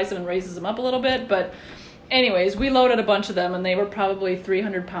 sometimes he buys them and raises them up a little bit. But anyways, we loaded a bunch of them, and they were probably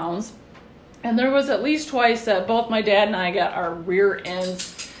 300 pounds. And there was at least twice that both my dad and I got our rear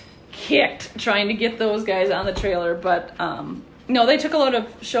ends kicked trying to get those guys on the trailer. But, they took a load of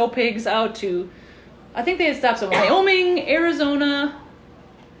show pigs out to, I think they had stops in Wyoming, Arizona,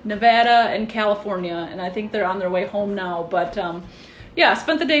 Nevada, and California. And I think they're on their way home now. But,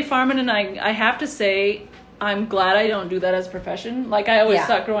 spent the day farming, and I have to say, I'm glad I don't do that as a profession. Like, I always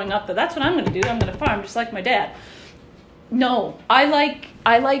thought growing up that's what I'm going to do. I'm going to farm just like my dad. No, I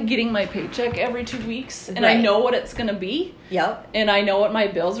like getting my paycheck every 2 weeks, and I know what it's going to be. Yep. And I know what my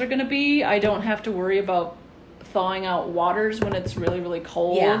bills are going to be. I don't have to worry about thawing out waters when it's really, really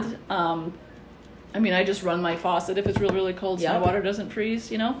cold. Yeah. I just run my faucet if it's really, really cold so my water doesn't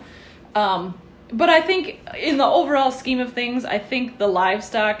freeze, But I think in the overall scheme of things, I think the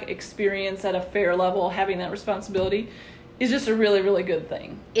livestock experience at a fair level, having that responsibility, is just a really, really good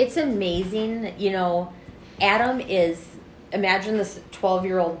thing. It's amazing. Adam is, imagine this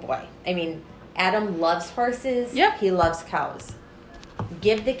 12-year-old boy. Adam loves horses. Yep. He loves cows.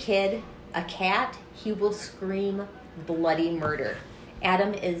 Give the kid a cat, he will scream bloody murder.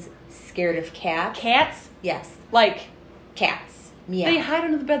 Adam is scared of cats. Cats? Yes. Like? Cats. Meow. They hide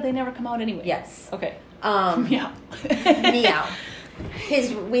under the bed. They never come out anyway. Yes. Okay. Meow. Meow.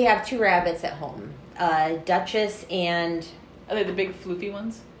 We have 2 rabbits at home. Duchess and... Are they the big floofy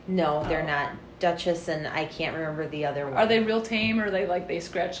ones? No, they're not. Duchess and I can't remember the other one. Are they real tame, or are they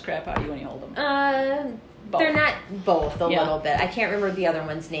scratch crap out of you when you hold them? Both. They're not both a little bit. I can't remember the other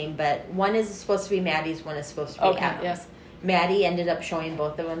one's name, but one is supposed to be Maddie's, one is supposed to be Adam's. Yes. Maddie ended up showing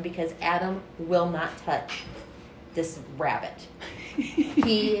both of them because Adam will not touch this rabbit.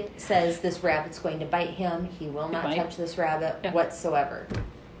 He says this rabbit's going to bite him. He will not touch this rabbit whatsoever.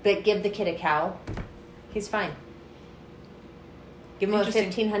 But give the kid a cow, he's fine. Give him a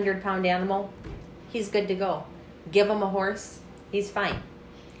 1,500-pound animal, he's good to go. Give him a horse, he's fine.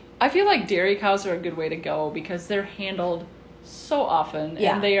 I feel like dairy cows are a good way to go because they're handled so often.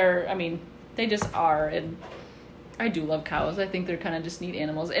 Yeah. And they are, I mean, they just are. And I do love cows. I think they're kind of just neat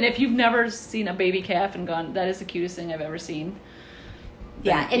animals. And if you've never seen a baby calf and gone, that is the cutest thing I've ever seen.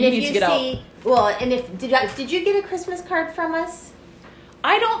 Yeah, and if you see, well, and if did you get a Christmas card from us?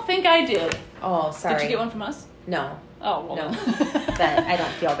 I don't think I did. Oh, sorry. Did you get one from us? No. Oh, well. No. But I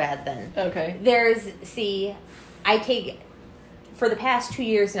don't feel bad then. Okay. I take, for the past 2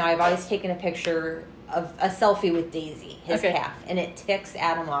 years now, I've always taken a picture of a selfie with Daisy, his calf, and it ticks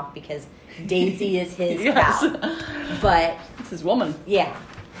Adam off because Daisy is his cow. But it's his woman. Yeah.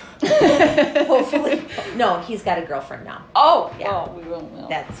 Hopefully. No, he's got a girlfriend now. Oh, yeah. Oh, we won't.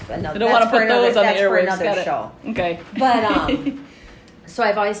 That's another. I don't want to put those on the airwaves. That's for another show. Okay. But so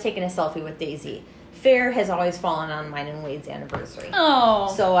I've always taken a selfie with Daisy. Fair has always fallen on mine and Wade's anniversary.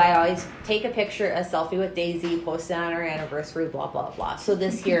 Oh. So I always take a picture, a selfie with Daisy, post it on our anniversary, blah blah blah. So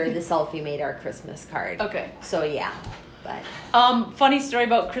this year the selfie made our Christmas card. Okay. So yeah. But funny story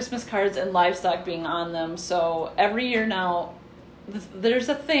about Christmas cards and livestock being on them. So every year now, there's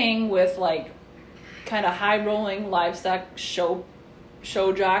a thing with like kind of high rolling livestock show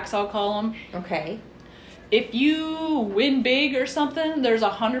jocks, I'll call them. Okay. If you win big or something, there's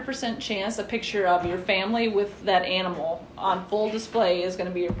 100% chance a picture of your family with that animal on full display is going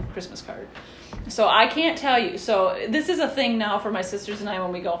to be your Christmas card. So I can't tell you. So this is a thing now for my sisters and I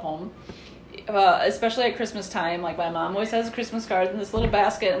when we go home. Especially at Christmas time, like my mom always has Christmas cards in this little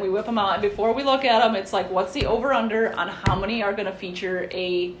basket, and we whip them out. And before we look at them, it's like, what's the over/under on how many are going to feature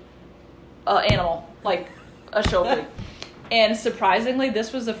a animal, like a show pig? And surprisingly,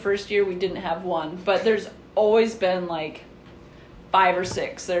 this was the first year we didn't have one, but there's always been like 5 or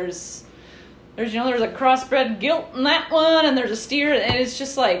 6. There's a crossbred gilt in that one, and there's a steer, and it's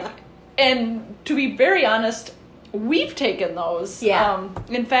just like, and to be very honest, we've taken those. Yeah.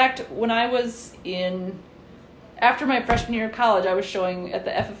 In fact, when I was after my freshman year of college, I was showing at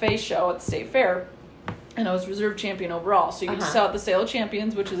the FFA show at the State Fair, and I was reserve champion overall. So you get to sell at the Sale of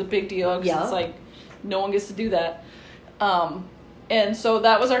Champions, which is a big deal because it's like no one gets to do that. And so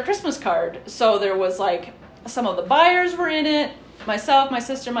that was our Christmas card. So there was like some of the buyers were in it, myself, my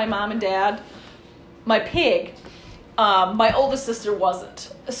sister, my mom and dad, my pig. My oldest sister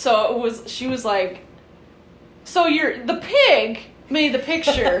wasn't. So she was like, so the pig made the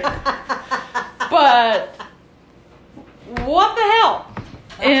picture, but what the hell?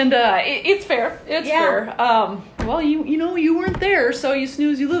 And it's fair. It's fair. Well, you weren't there, so you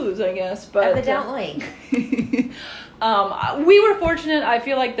snooze, you lose, I guess. But evidently. We were fortunate. I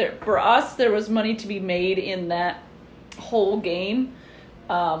feel like for us, there was money to be made in that whole game,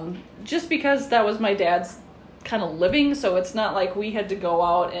 just because that was my dad's kind of living. So it's not like we had to go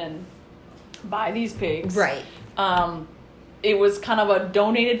out and buy these pigs. Right. It was kind of a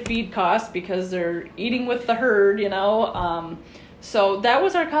donated feed cost because they're eating with the herd, so that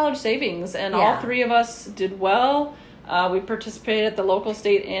was our college savings, and all 3 of us did well. We participated at the local,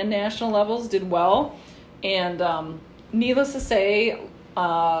 state, and national levels, did well. And needless to say,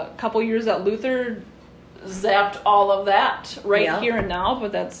 a couple years at Luther zapped all of that here and now,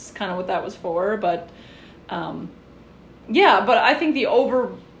 but that's kind of what that was for. But but I think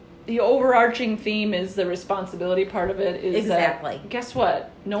the overarching theme is the responsibility part of it. Is exactly. That, guess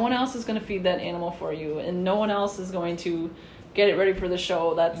what? No one else is going to feed that animal for you, and no one else is going to get it ready for the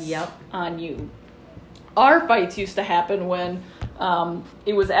show. That's on you. Our fights used to happen when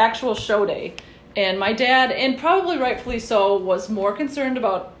it was actual show day, and my dad, and probably rightfully so, was more concerned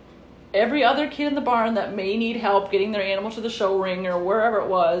about every other kid in the barn that may need help getting their animal to the show ring or wherever it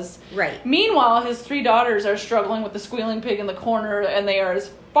was. Right. Meanwhile, his 3 daughters are struggling with the squealing pig in the corner, and they are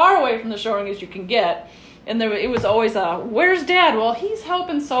as far away from the show ring as you can get. And it was always where's Dad? Well, he's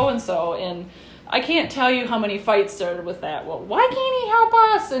helping so-and-so. And I can't tell you how many fights started with that. Well, why can't he help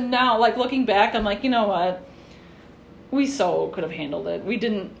us? And now, like, looking back, I'm like, you know what? We so could have handled it. We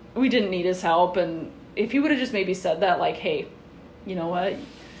didn't need his help. And if he would have just maybe said that, like, hey, you know what?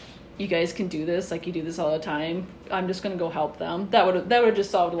 You guys can do this. Like, you do this all the time. I'm just going to go help them. That would have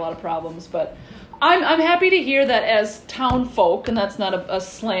just solved a lot of problems. But I'm happy to hear that as town folk, and that's not a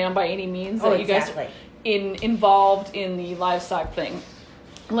slam by any means, that you guys are involved in the livestock thing.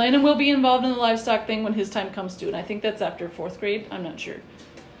 Landon will be involved in the livestock thing when his time comes to, and I think that's after 4th grade. I'm not sure.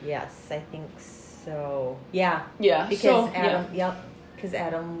 Yes, I think so. Yeah. Yeah. Because Adam, because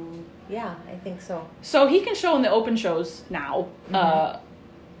Adam, I think so. So he can show in the open shows now. Mm-hmm.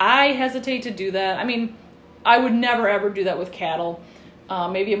 I hesitate to do that. I mean, I would never ever do that with cattle.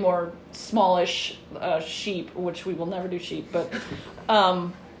 Maybe a more smallish sheep, which we will never do sheep, but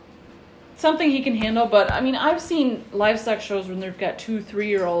something he can handle. But I mean, I've seen livestock shows when they've got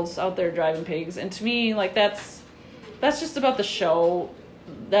 2-3-year-olds out there driving pigs, and to me, like, that's That's just about the show.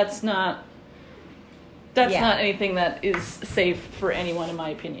 That's not anything that is safe for anyone, in my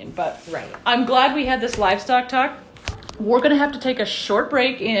opinion. But Right. I'm glad we had this livestock talk. We're going to have to take a short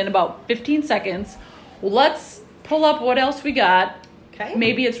break in about 15 seconds. Let's pull up what else we got. Okay.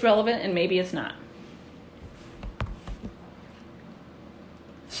 Maybe it's relevant and maybe it's not.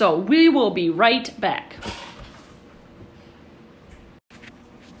 So we will be right back.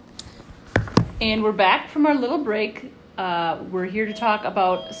 And we're back from our little break. We're here to talk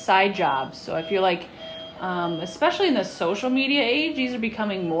about side jobs. So I feel like, especially in the social media age, these are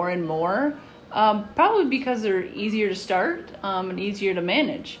becoming more and more, probably because they're easier to start and easier to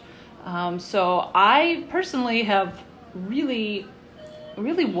manage. So I personally have really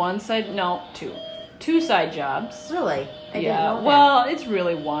two side jobs. Really? I didn't Yeah, know that. well, it's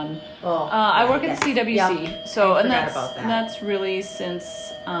really one. Oh, I work yeah, at the CWC, Yep. so I and forgot about that. and that's really since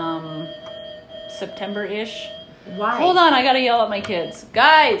September-ish. Why? Hold on, I gotta yell at my kids.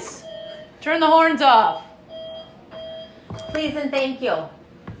 Guys, turn the horns off. Please and thank you.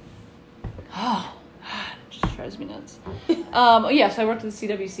 Oh, it just drives me nuts. Yeah, so I worked at the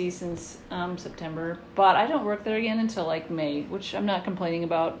CWC since September, but I don't work there again until like May, which I'm not complaining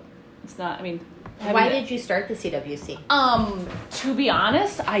about. It's not, I mean... Why did you start the CWC? To be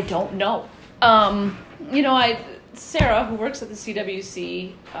honest, I don't know. Sarah, who works at the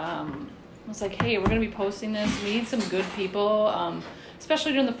CWC, was like, hey, we're going to be posting this. We need some good people,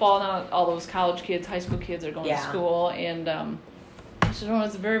 especially during the fall. Now all those college kids, high school kids are going to school. And so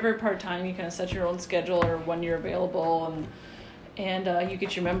it's very, very part-time. You kind of set your own schedule or when you're available. And you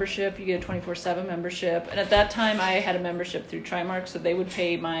get your membership. You get a 24/7 membership. And at that time, I had a membership through Trimark, so they would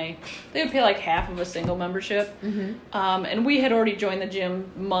pay like half of a single membership. Mm-hmm. And we had already joined the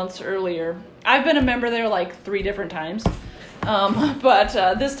gym months earlier. I've been a member there like 3 different times. But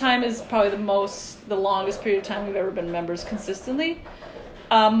this time is probably the longest period of time we've ever been members consistently.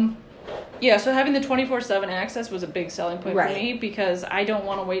 So having the 24/7 access was a big selling point for me because I don't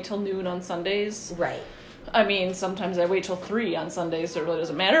want to wait till noon on Sundays. Right. I mean, sometimes I wait till 3 on Sundays, so it really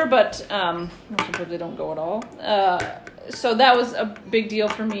doesn't matter, but sometimes they don't go at all. So that was a big deal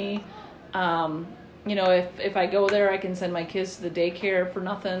for me. If I go there, I can send my kids to the daycare for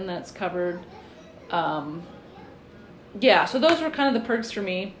nothing. That's covered. So those were kind of the perks for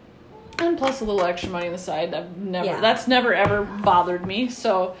me. And plus a little extra money on the side. That's never ever bothered me.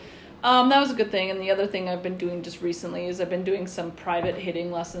 So that was a good thing. And the other thing I've been doing just recently is I've been doing some private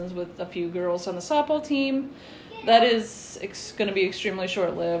hitting lessons with a few girls on the softball team. That is going to be extremely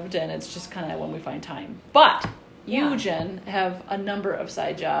short-lived, and it's just kind of when we find time. But you, Jen, have a number of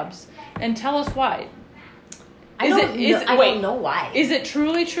side jobs, and tell us why. I don't know why. Is it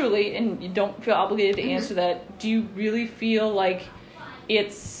truly, and you don't feel obligated to answer that, do you really feel like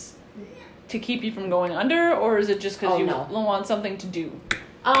it's to keep you from going under, or is it just because you want something to do?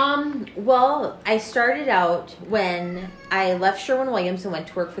 Well, I started out when I left Sherwin-Williams and went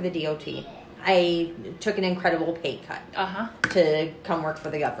to work for the DOT. I took an incredible pay cut to come work for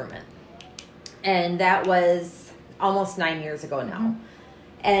the government. And that was almost 9 years ago now. Mm-hmm.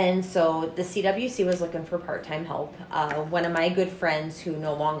 And so the CWC was looking for part-time help. One of my good friends who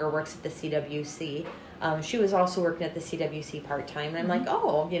no longer works at the CWC, she was also working at the CWC part-time. And I'm like,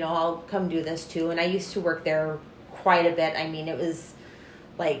 I'll come do this too. And I used to work there quite a bit. I mean, it was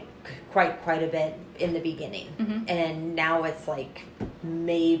like quite a bit in the beginning. Mm-hmm. And now it's like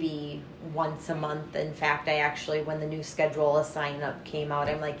maybe once a month. In fact, I actually, when the new schedule sign up came out,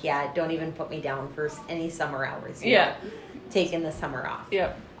 I'm like, don't even put me down for any summer hours. You know, taking the summer off.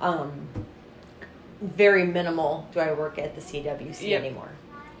 Yeah. Very minimal do I work at the CWC anymore.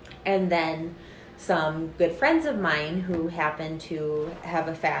 And then some good friends of mine who happen to have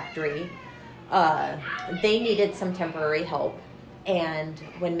a factory, they needed some temporary help. And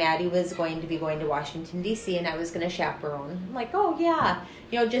when Maddie was going to be going to Washington, D.C., and I was going to chaperone, I'm like,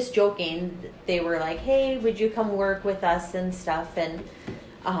 just joking. They were like, hey, would you come work with us and stuff? And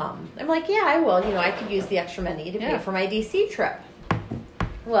I'm like, I will. I could use the extra money to pay for my D.C. trip.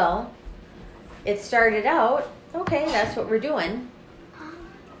 Well, it started out, okay, that's what we're doing.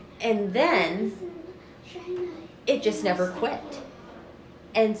 And then it just never quit.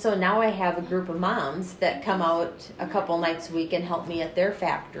 And so now I have a group of moms that come out a couple nights a week and help me at their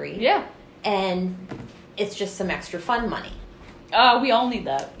factory. Yeah. And it's just some extra fun money. We all need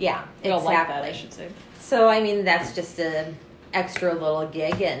that. Yeah, we all like that, I should say. So, I mean, that's just a extra little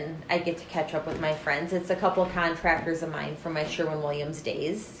gig, and I get to catch up with my friends. It's a couple of contractors of mine from my Sherwin-Williams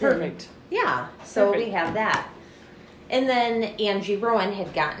days. Perfect. And, so we have that. And then Angie Rowan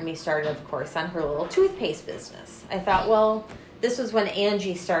had gotten me started, of course, on her little toothpaste business. I thought, well, this was when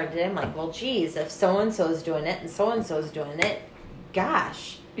Angie started it. I'm like, well, geez, if so-and-so's doing it and so-and-so's doing it,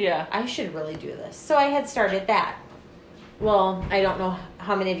 gosh. Yeah. I should really do this. So I had started that. Well, I don't know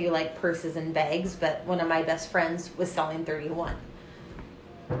how many of you like purses and bags, but one of my best friends was selling 31.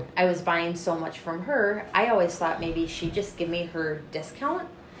 I was buying so much from her, I always thought maybe she'd just give me her discount.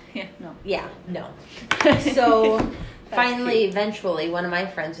 Yeah, no. Yeah, no. So finally, cute. eventually, one of my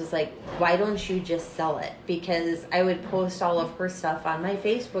friends was like, why don't you just sell it? Because I would post all of her stuff on my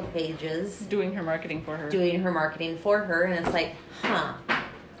Facebook pages. Doing her marketing for her. And it's like, huh.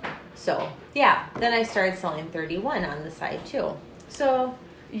 So, yeah. Then I started selling 31 on the side, too. So...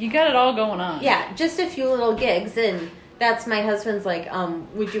 You got it all going on. Yeah, just a few little gigs, and that's my husband's like,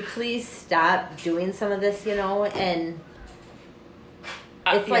 would you please stop doing some of this, and...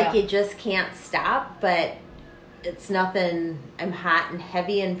 It's like you just can't stop, but it's nothing I'm hot and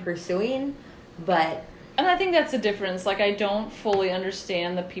heavy in pursuing, but... And I think that's the difference. Like, I don't fully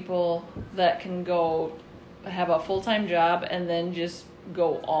understand the people that can go have a full-time job and then just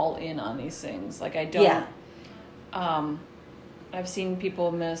go all in on these things. Like, I don't... Yeah. I've seen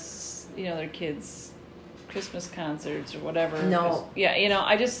people miss, their kids' Christmas concerts or whatever. No. Yeah,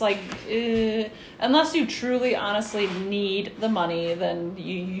 I just like, unless you truly, honestly need the money, then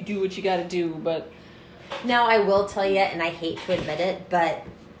you do what you got to do, but... Now, I will tell you, and I hate to admit it, but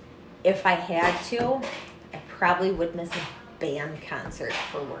if I had to, I probably would miss a band concert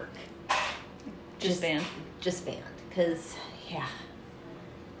for work. Just band? Just band, because, yeah,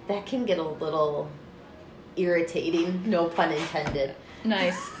 that can get a little irritating, no pun intended.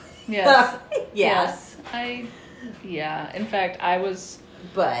 Nice. Yes. Yeah. Yes. In fact, I was...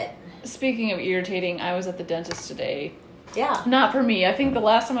 But... Speaking of irritating, I was at the dentist today. Yeah. Not for me. I think the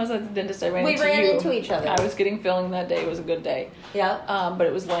last time I was at the dentist, I ran into you. We ran into each other. I was getting filling that day. It was a good day. Yeah. But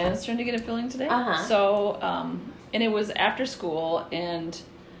it was Landon's turn to get a filling today. Uh-huh. So, and it was after school, and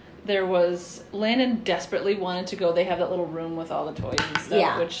there was... Landon desperately wanted to go. They have that little room with all the toys and stuff,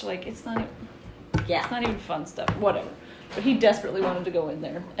 Yeah. which, like, it's not even fun stuff. Whatever. But he desperately wanted to go in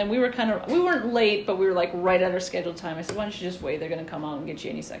there. And we weren't late, but we were like right at our scheduled time. I said, why don't you just wait? They're going to come out and get you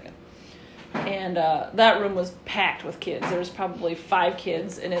any second. And that room was packed with kids. There was probably 5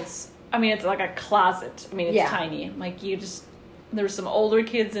 kids, and it's like a closet. It's tiny. I'm like, there were some older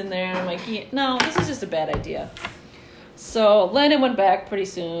kids in there. And I'm like, no, this is just a bad idea. So Landon went back pretty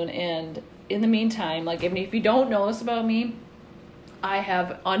soon, and in the meantime, like, if you don't know this about me, I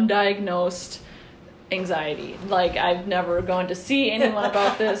have undiagnosed anxiety. Like, I've never gone to see anyone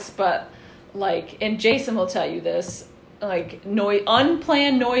about this, but like, and Jason will tell you this, like,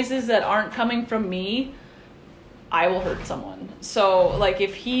 unplanned noises that aren't coming from me, I will hurt someone. So, like,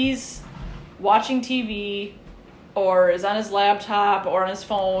 if he's watching TV or is on his laptop or on his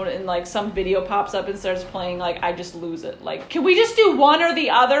phone and like some video pops up and starts playing, like, I just lose it. Like, can we just do one or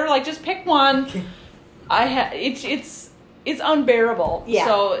the other? Like, just pick one. It's unbearable. Yeah.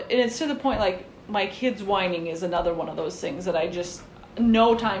 So, and it's to the point, like, my kids whining is another one of those things that I just,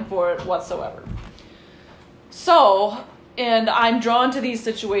 no time for it whatsoever. So, and I'm drawn to these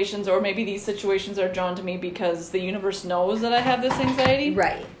situations, or maybe these situations are drawn to me because the universe knows that I have this anxiety.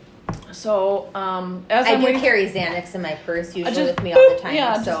 Right. So, as I do carry Xanax in my purse usually with me all the time.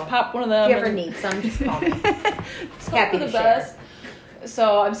 Yeah, so just pop one of them. If you ever need some, just call me. Happy to share. Best.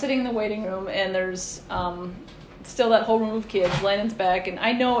 So I'm sitting in the waiting room, and there's still that whole room of kids. Landon's back, and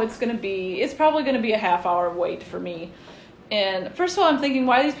I know it's probably going to be a half-hour wait for me. And first of all, I'm thinking,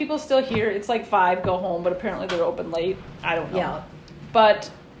 why are these people still here? It's like 5, go home, but apparently they're open late. I don't know. Yeah. But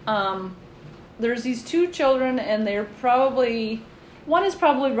there's these 2 children, and one is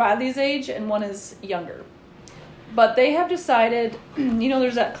probably Riley's age, and one is younger. But they have decided,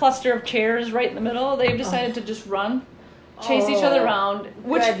 there's that cluster of chairs right in the middle. They've decided to just run, chase each other around.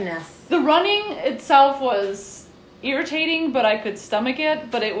 Which, goodness. The running itself was irritating, but I could stomach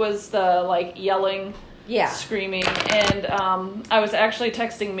it. But it was the, like, yelling, screaming. And I was actually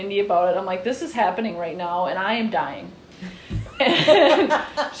texting Mindy about it. I'm like, this is happening right now, and I am dying. And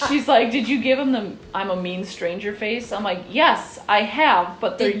she's like, did you give him the I'm a mean stranger face? I'm like, yes, I have,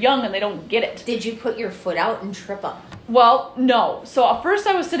 but they're young and they don't get it. Did you put your foot out and trip them? Well, no. So at first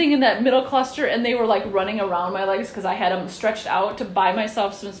I was sitting in that middle cluster, and they were like running around my legs because I had them stretched out to buy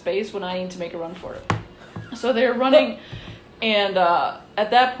myself some space when I need to make a run for it. So they were running, and at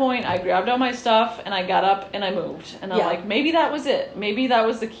that point I grabbed all my stuff and I got up and I moved. And I'm like, maybe that was it. Maybe that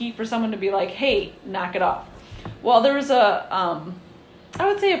was the key for someone to be like, hey, knock it off. Well, there was I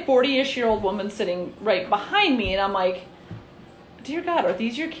would say a 40-ish-year-old woman sitting right behind me, and I'm like, dear God, are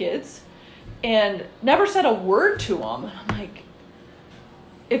these your kids? And never said a word to them. And I'm like,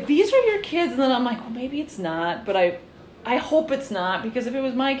 if these are your kids, and then I'm like, well, maybe it's not. But I hope it's not, because if it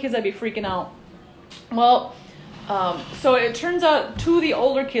was my kids, I'd be freaking out. Well, so it turns out 2 of the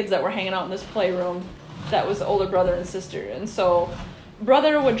older kids that were hanging out in this playroom, that was the older brother and sister. And so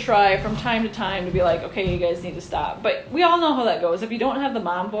brother would try from time to time to be like, okay, you guys need to stop. But we all know how that goes. If you don't have the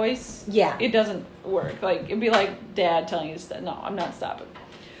mom voice, it doesn't work. Like, it'd be like dad telling you to stop. No, I'm not stopping.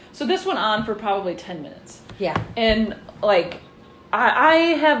 So this went on for probably 10 minutes. Yeah. And, like, I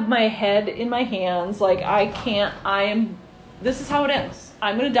have my head in my hands. Like, this is how it ends.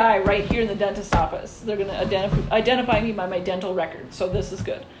 I'm going to die right here in the dentist's office. They're going to identify me by my dental record. So this is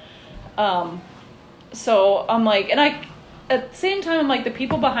good. So I'm like, and at the same time, I'm like, the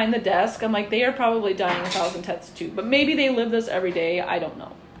people behind the desk, I'm like, they are probably dying 1,000 deaths too. But maybe they live this every day. I don't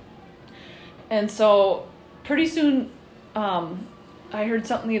know. And so pretty soon, I heard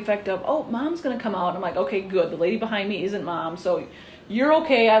something to the effect of, oh, mom's going to come out. And I'm like, okay, good. The lady behind me isn't mom. So you're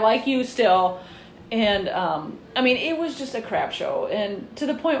okay. I like you still. And, I mean, it was just a crap show. And to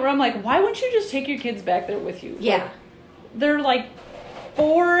the point where I'm like, why wouldn't you just take your kids back there with you? Yeah. Like, they're like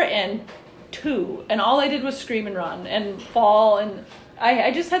 4 and 2. And all I did was scream and run and fall. And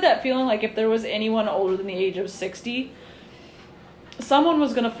I just had that feeling like if there was anyone older than the age of 60, someone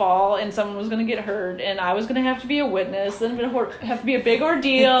was going to fall and someone was going to get hurt. And I was going to have to be a witness. And it would have to be a big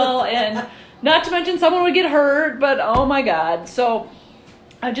ordeal. And not to mention someone would get hurt. But, oh, my God. So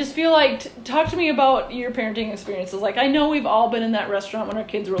I just feel like, talk to me about your parenting experiences. Like, I know we've all been in that restaurant when our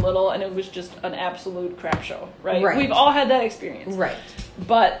kids were little, and it was just an absolute crap show, right? We've all had that experience. Right.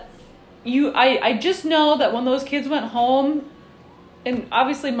 But I just know that when those kids went home, and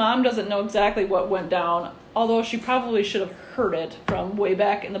obviously mom doesn't know exactly what went down, although she probably should have heard it from way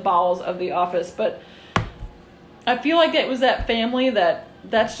back in the bowels of the office. But I feel like it was that family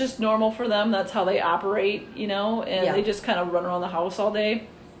that's just normal for them. That's how they operate, and they just kind of run around the house all day.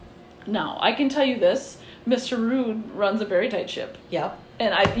 Now, I can tell you this, Mr. Rude runs a very tight ship. Yep.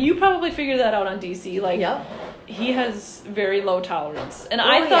 And you probably figured that out on DC. Like, yep. He has very low tolerance. And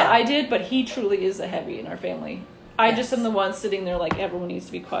I thought I did, but he truly is a heavy in our family. I just am the one sitting there like, everyone needs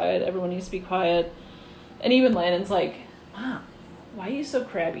to be quiet. Everyone needs to be quiet. And even Landon's like, Mom, why are you so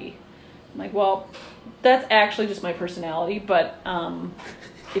crabby? I'm like, well, that's actually just my personality, but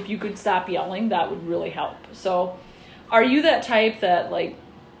if you could stop yelling, that would really help. So are you that type that, like,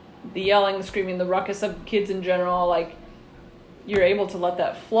 the yelling, the screaming, the ruckus of kids in general, like, you're able to let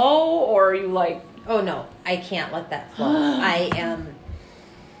that flow, or are you like... Oh, no, I can't let that flow.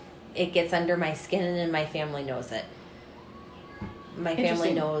 It gets under my skin, and my family knows it. My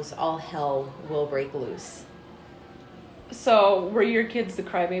family knows all hell will break loose. So were your kids the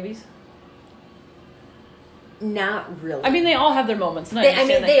crybabies? Not really. I mean, they all have their moments.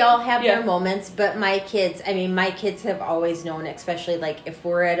 They all have their moments, but my kids have always known, especially, like, if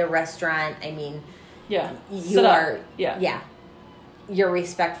we're at a restaurant, you're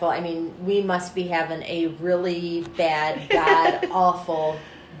respectful. I mean, we must be having a really bad, god-awful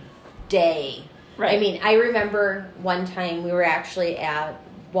day. Right. I mean, I remember one time we were actually at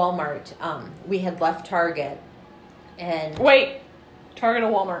Walmart. We had left Target, and... Wait, Target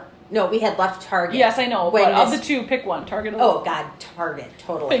or Walmart? No, we had left Target. Yes, I know. But of the two, pick one. Target or Walmart? Oh, God, Target.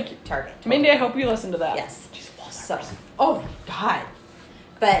 Totally. Thank you. Target. Totally. Mindy, I hope you listen to that. Yes. Oh, my God.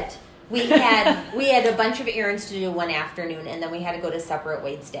 But we had a bunch of errands to do one afternoon, and then we had to go to supper at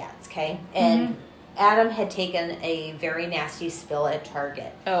Wade's dad's, okay? And Adam had taken a very nasty spill at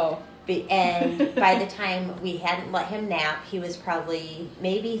Target. Oh. And by the time we hadn't let him nap, he was probably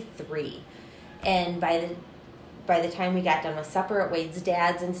maybe 3. And by the time we got done with supper at Wade's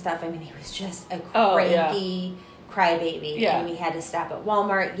dad's and stuff, I mean, he was just a cranky crybaby. Yeah. And we had to stop at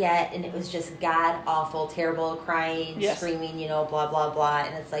Walmart and it was just god-awful, terrible, crying, screaming, blah, blah, blah.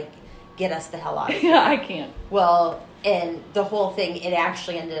 And it's like, get us the hell out of here. Yeah, I can't. Well, and the whole thing, it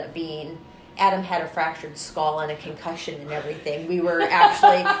actually ended up being... Adam had a fractured skull and a concussion and everything. We were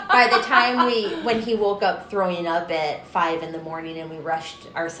actually, by the time when he woke up throwing up at 5 a.m, and we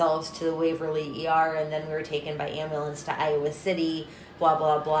rushed ourselves to the Waverly ER, and then we were taken by ambulance to Iowa City, blah,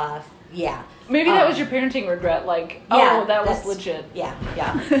 blah, blah. Yeah. Maybe that was your parenting regret, like, that was legit. Yeah.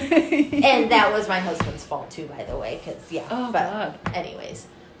 And that was my husband's fault too, by the way, because, God. Anyways,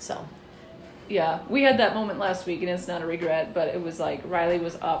 so... Yeah, we had that moment last week, and it's not a regret, but it was like Riley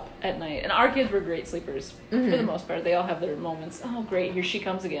was up at night, and our kids were great sleepers for the most part. They all have their moments. Oh, great, here she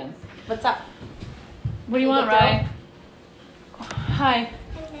comes again. What's up? What do you want, Riley? Hi.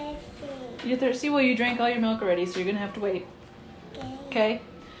 I'm thirsty. You're thirsty? Well, you drank all your milk already, so you're going to have to wait. Okay?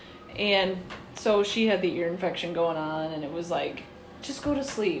 And so she had the ear infection going on, and it was like, just go to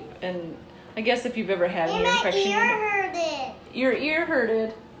sleep. And I guess if you've ever had an ear infection... My ear hurted. Your ear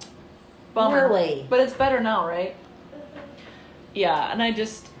hurted. Bummer. Really? But it's better now, right? Mm-hmm. Yeah, and I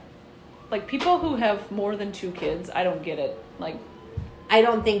just, like, people who have more than 2 kids, I don't get it. Like, I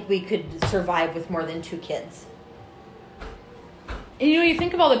don't think we could survive with more than 2 kids. and you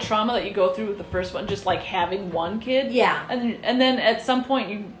think of all the trauma that you go through with the first one, just like having 1 kid. Yeah. And then at some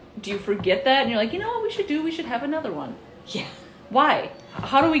point, do you forget that? And you're like, you know what we should do? We should have another one. Yeah. Why?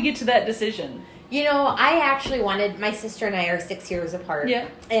 How do we get to that decision? You know, I actually wanted, my sister and I are 6 years apart. Yeah.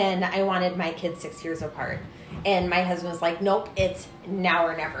 And I wanted my kids 6 years apart. And my husband was like, nope, it's now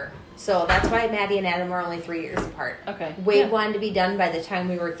or never. So that's why Maddie and Adam are only 3 years apart. Okay. Wade wanted to be done by the time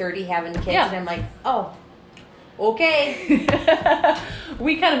we were 30 having kids. Yeah. And I'm like, oh, okay.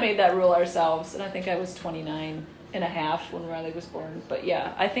 We kind of made that rule ourselves. And I think I was 29 and a half when Riley was born. But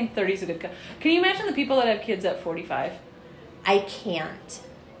yeah, I think 30 is a good... Can you imagine the people that have kids at 45? I can't.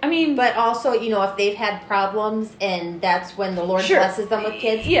 I mean... But also, you know, if they've had problems and that's when the Lord Sure. blesses them with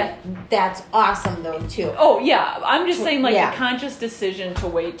kids, Yeah. that's awesome though too. Oh, yeah. I'm just saying, like, Yeah. a conscious decision to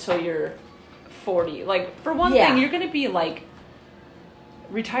wait till you're 40. Like, for one Yeah. thing, you're going to be, like,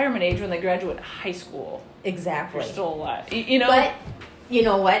 retirement age when they graduate high school. Exactly. You're still alive. You know? But you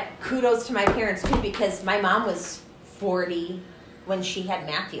know what? Kudos to my parents too, because my mom was 40 when she had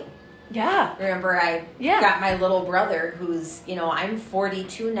Matthew. Yeah. Remember, I Yeah. got my little brother who's, you know, I'm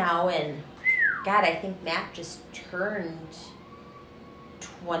 42 now, and God, I think Matt just turned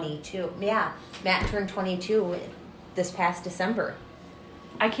 22. Yeah, Matt turned 22 this past December.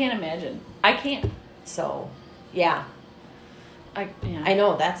 I can't imagine. I can't. So, yeah. Yeah. I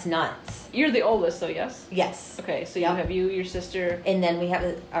know, that's nuts. You're the oldest, though, yes? Yes. Okay, so Yep. you have your sister. And then we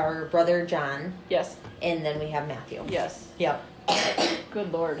have our brother John, Yes. and then we have Matthew. Yes. Yep.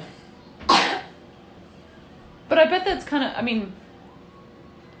 Good Lord. But I bet that's kind of, I mean,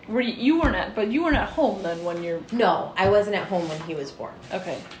 you weren't at home then when you're... No, I wasn't at home when he was born.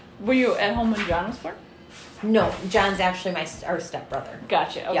 Okay. Were you at home when John was born? No, John's actually our stepbrother.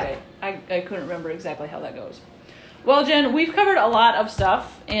 Gotcha, okay. Yeah. I couldn't remember exactly how that goes. Well, Jen, we've covered a lot of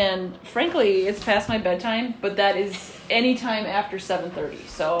stuff, and frankly, it's past my bedtime, but that is any time after 7:30,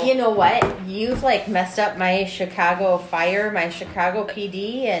 so... You know what? You've, like, messed up my Chicago Fire, my Chicago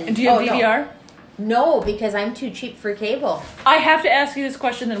PD, and... Do you have DVR? No, because I'm too cheap for cable. I have to ask you this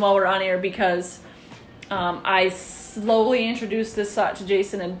question then while we're on air, because I slowly introduced this thought to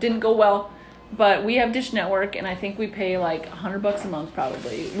Jason and it didn't go well, but we have Dish Network, and I think we pay like $100 a month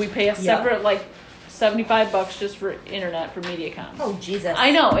probably. We pay a separate like $75 just for internet for Mediacom. Oh, Jesus.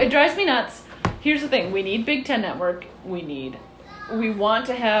 I know, it drives me nuts. Here's the thing, we need Big Ten Network. We want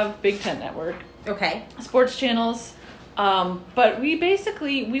to have Big Ten Network. Okay. Sports channels. But we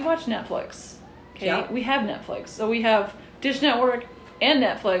watch Netflix. Okay, Yeah. We have Netflix. So we have Dish Network and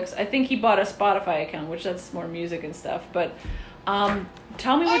Netflix. I think he bought a Spotify account, which that's more music and stuff. But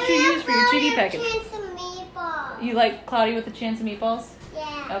tell me what you use for your TV package. You like Cloudy with a Chance of Meatballs?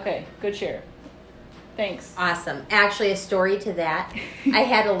 Yeah. Okay, good share. Thanks. Awesome. Actually, a story to that. I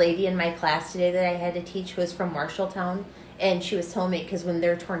had a lady in my class today that I had to teach who was from Marshalltown, and she was telling me because when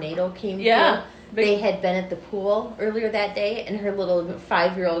their tornado came through, they had been at the pool earlier that day, and her little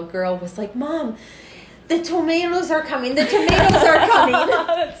 5-year-old girl was like, "Mom, the tomatoes are coming. The tomatoes are coming."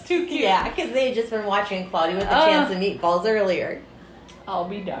 That's too cute. Yeah, because they had just been watching Cloudy with a Chance of Meatballs earlier. I'll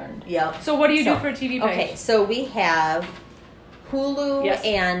be darned. Yep. So what do you do for a TV package? Okay, so we have Hulu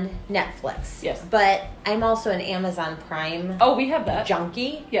and Netflix. Yes. But I'm also an Amazon Prime Oh, we have that.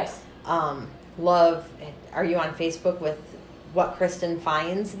 junkie. Yes. Love. Are you on Facebook with What Kristen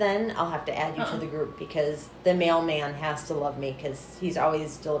Finds? Then I'll have to add you to the group because the mailman has to love me because he's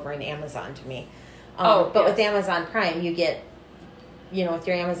always delivering Amazon to me. But with Amazon Prime, you get, with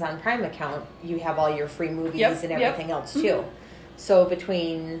your Amazon Prime account, you have all your free movies and everything else too. Mm-hmm. So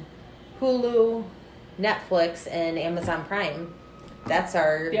between Hulu, Netflix, and Amazon Prime, that's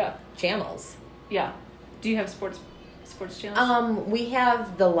our channels. Yeah. Do you have sports channels? We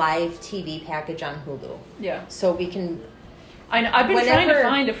have the live TV package on Hulu. Yeah. So we can... I know. I've been trying to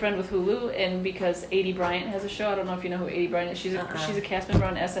find a friend with Hulu, and because Adie Bryant has a show, I don't know if you know who Adie Bryant is. She's a cast member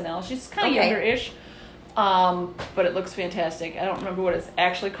on SNL. She's kind of younger-ish, but it looks fantastic. I don't remember what it's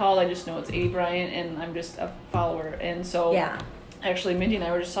actually called. I just know it's Adie Bryant, and I'm just a follower. And so, actually, Mindy and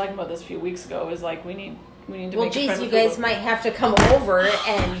I were just talking about this a few weeks ago. It was like we need to make a friend with Hulu. you guys might have to come over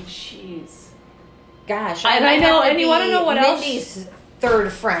and... Jeez. Gosh. And I know, and you want to know what else? Mindy's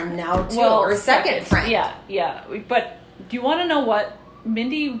third friend now, too, or second friend. Yeah. But do you want to know what?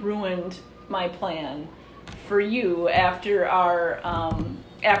 Mindy ruined my plan for you after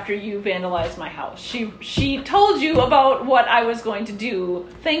after you vandalized my house. She told you about what I was going to do,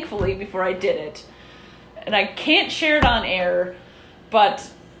 thankfully, before I did it. And I can't share it on air, but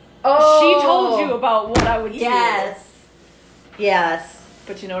she told you about what I would do. Yes. Yes.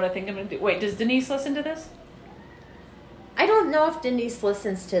 But you know what I think I'm going to do? Wait, does Denise listen to this? I don't know if Denise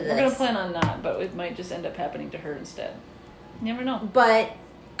listens to this. We're going to plan on not, but it might just end up happening to her instead. You never know. But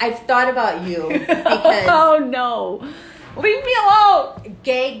I've thought about you because... Oh, no. Leave me alone.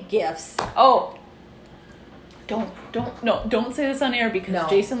 Gay gifts. Oh. Don't say this on air because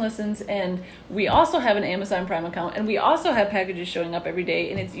Jason listens, and we also have an Amazon Prime account, and we also have packages showing up every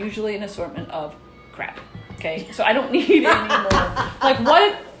day, and it's usually an assortment of crap. Okay? So I don't need any more. Like,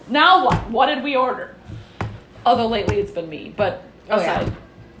 what did we order? Although lately it's been me, but aside.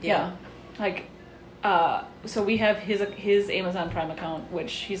 Yeah. Like, so we have his Amazon Prime account,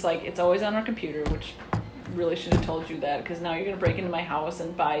 which he's like, it's always on our computer, which really should have told you that, because now you're going to break into my house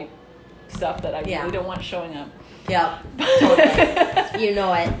and buy stuff that I really don't want showing up. Yeah. Totally. You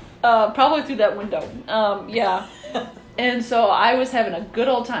know it. Probably through that window. Yeah. And so I was having a good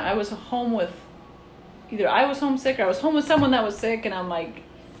old time. I was home with, either I was homesick or I was home with someone that was sick, and I'm like,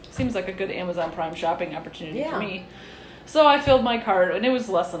 seems like a good Amazon Prime shopping opportunity for me. So I filled my cart, and it was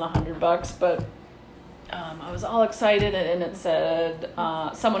less than $100, but I was all excited, and it said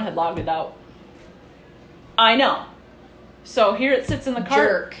someone had logged it out. I know. So here it sits in the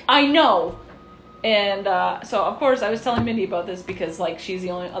cart. Jerk. I know. And so, of course, I was telling Mindy about this because, like, she's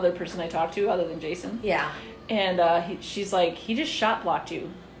the only other person I talk to other than Jason. Yeah. And she's like, he just shot blocked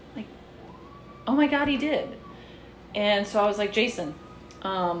you. Like, oh my God, he did. And so I was like, Jason,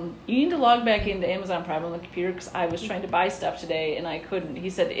 you need to log back into Amazon Prime on the computer because I was trying to buy stuff today and I couldn't. He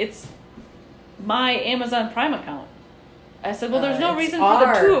said, it's my Amazon Prime account. I said, well, there's no reason for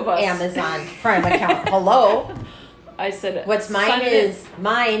the two of us. Amazon Prime account. Hello. I said, what's mine is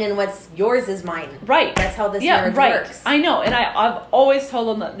mine and what's yours is mine. Right. That's how this marriage works. I know. And I've always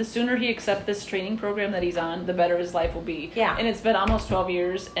told him that the sooner he accepts this training program that he's on, the better his life will be. Yeah. And it's been almost 12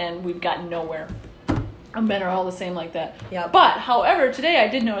 years and we've gotten nowhere. Men are all the same like that. Yeah. But, however, today I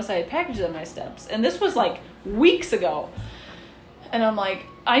did notice I had packages on my steps. And this was like weeks ago. And I'm like,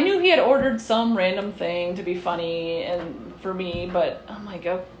 I knew he had ordered some random thing to be funny and for me, but I'm like,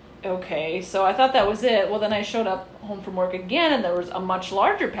 okay. So I thought that was it. Well, then I showed up home from work again, and there was a much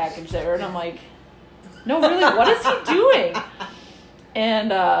larger package there. And I'm like, no, really, what is he doing? And,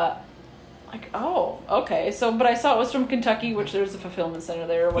 like, oh, okay. So, but I saw it was from Kentucky, which there's a fulfillment center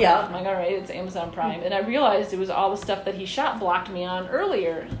there. Or whatever. Yeah. I'm like, all right, it's Amazon Prime. And I realized it was all the stuff that he blocked me on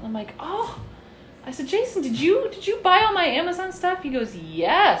earlier. And I'm like, oh. I said, Jason, did you buy all my Amazon stuff? He goes,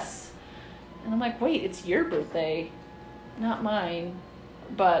 yes. And I'm like, wait, it's your birthday, not mine.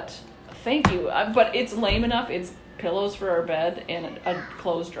 But thank you. But it's lame enough. It's pillows for our bed and a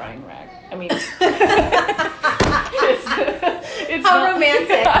clothes drying rack. I mean, it's how not,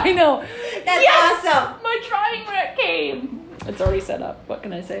 romantic. I know. That's awesome. My drying rack came. It's already set up. What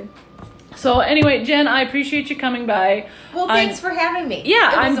can I say? So anyway, Jen, I appreciate you coming by. Well, thanks for having me.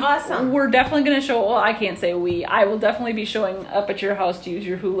 Yeah, it was awesome. We're definitely going to show. Well, I can't say we. I will definitely be showing up at your house to use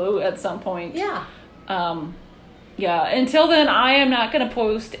your Hulu at some point. Yeah. Yeah. Until then, I am not going to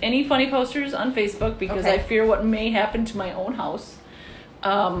post any funny posters on Facebook because I fear what may happen to my own house.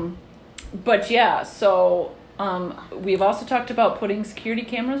 But yeah, so we've also talked about putting security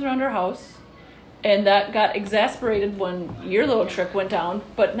cameras around our house. And that got exasperated when your little trick went down,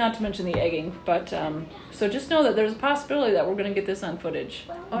 but not to mention the egging. But so just know that there's a possibility that we're going to get this on footage.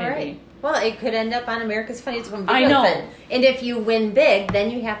 All right. Well, it could end up on America's Funniest Home Videos. I know. Then. And if you win big, then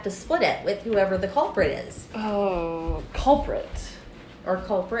you have to split it with whoever the culprit is. Oh, culprit. Or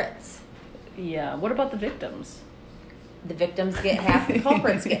culprits. Yeah. What about the victims? The victims get half, the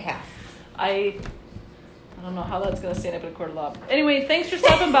culprits get half. I don't know how that's going to stand up in a court of law. Anyway, thanks for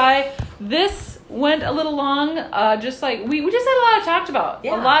stopping by. This went a little long. Just like we just had a lot to talk about.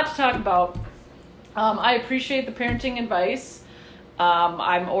 Yeah. A lot to talk about. I appreciate the parenting advice.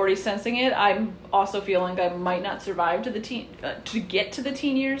 I'm already sensing it. I'm also feeling I might not survive to get to the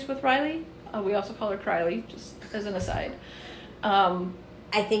teen years with Riley. We also call her Criley, just as an aside.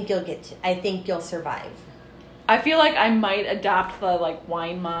 I think you'll survive. I feel like I might adopt the like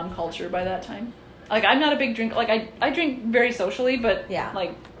wine mom culture by that time. Like, I'm not a big drinker. Like, I drink very socially, but,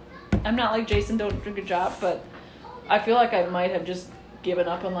 like, I'm not like Jason, don't drink a drop, but I feel like I might have just given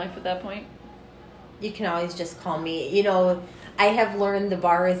up on life at that point. You can always just call me. You know, I have learned the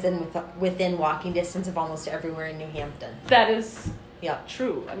bar is within walking distance of almost everywhere in New Hampton. That is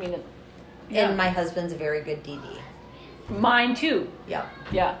true. I mean, and my husband's a very good DD. Mine, too. Yep.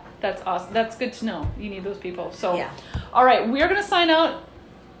 Yeah, that's awesome. That's good to know. You need those people. So, all right, we are going to sign out.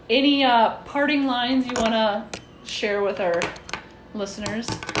 Any parting lines you want to share with our listeners?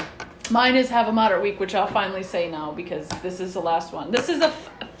 Mine is have a moderate week, which I'll finally say now because this is the last one. This is the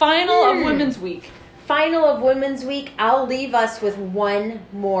final of Women's Week. final of Women's Week, I'll leave us with one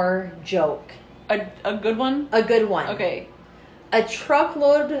more joke. A good one? A good one. Okay. A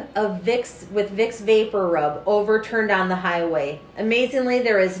truckload of Vicks Vapor Rub overturned on the highway. Amazingly,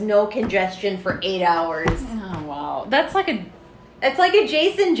 there is no congestion for 8 hours. Oh, wow. That's like a... It's like a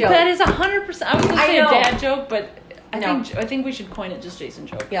Jason joke. That is 100%. I was going to say a know. dad joke, but I think we should coin it just Jason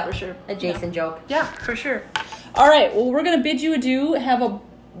joke. Yeah, for sure. A Jason joke. Yeah, for sure. All right. Well, we're going to bid you adieu. Have a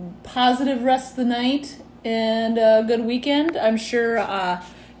positive rest of the night and a good weekend. I'm sure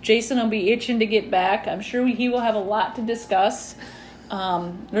Jason will be itching to get back. I'm sure he will have a lot to discuss.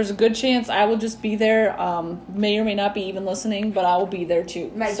 There's a good chance I will just be there. May or may not be even listening, but I will be there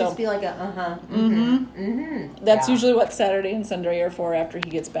too. Might just be like a That's usually what Saturday and Sunday are for after he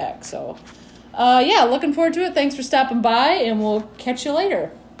gets back. So, looking forward to it. Thanks for stopping by, and we'll catch you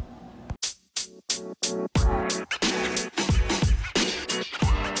later.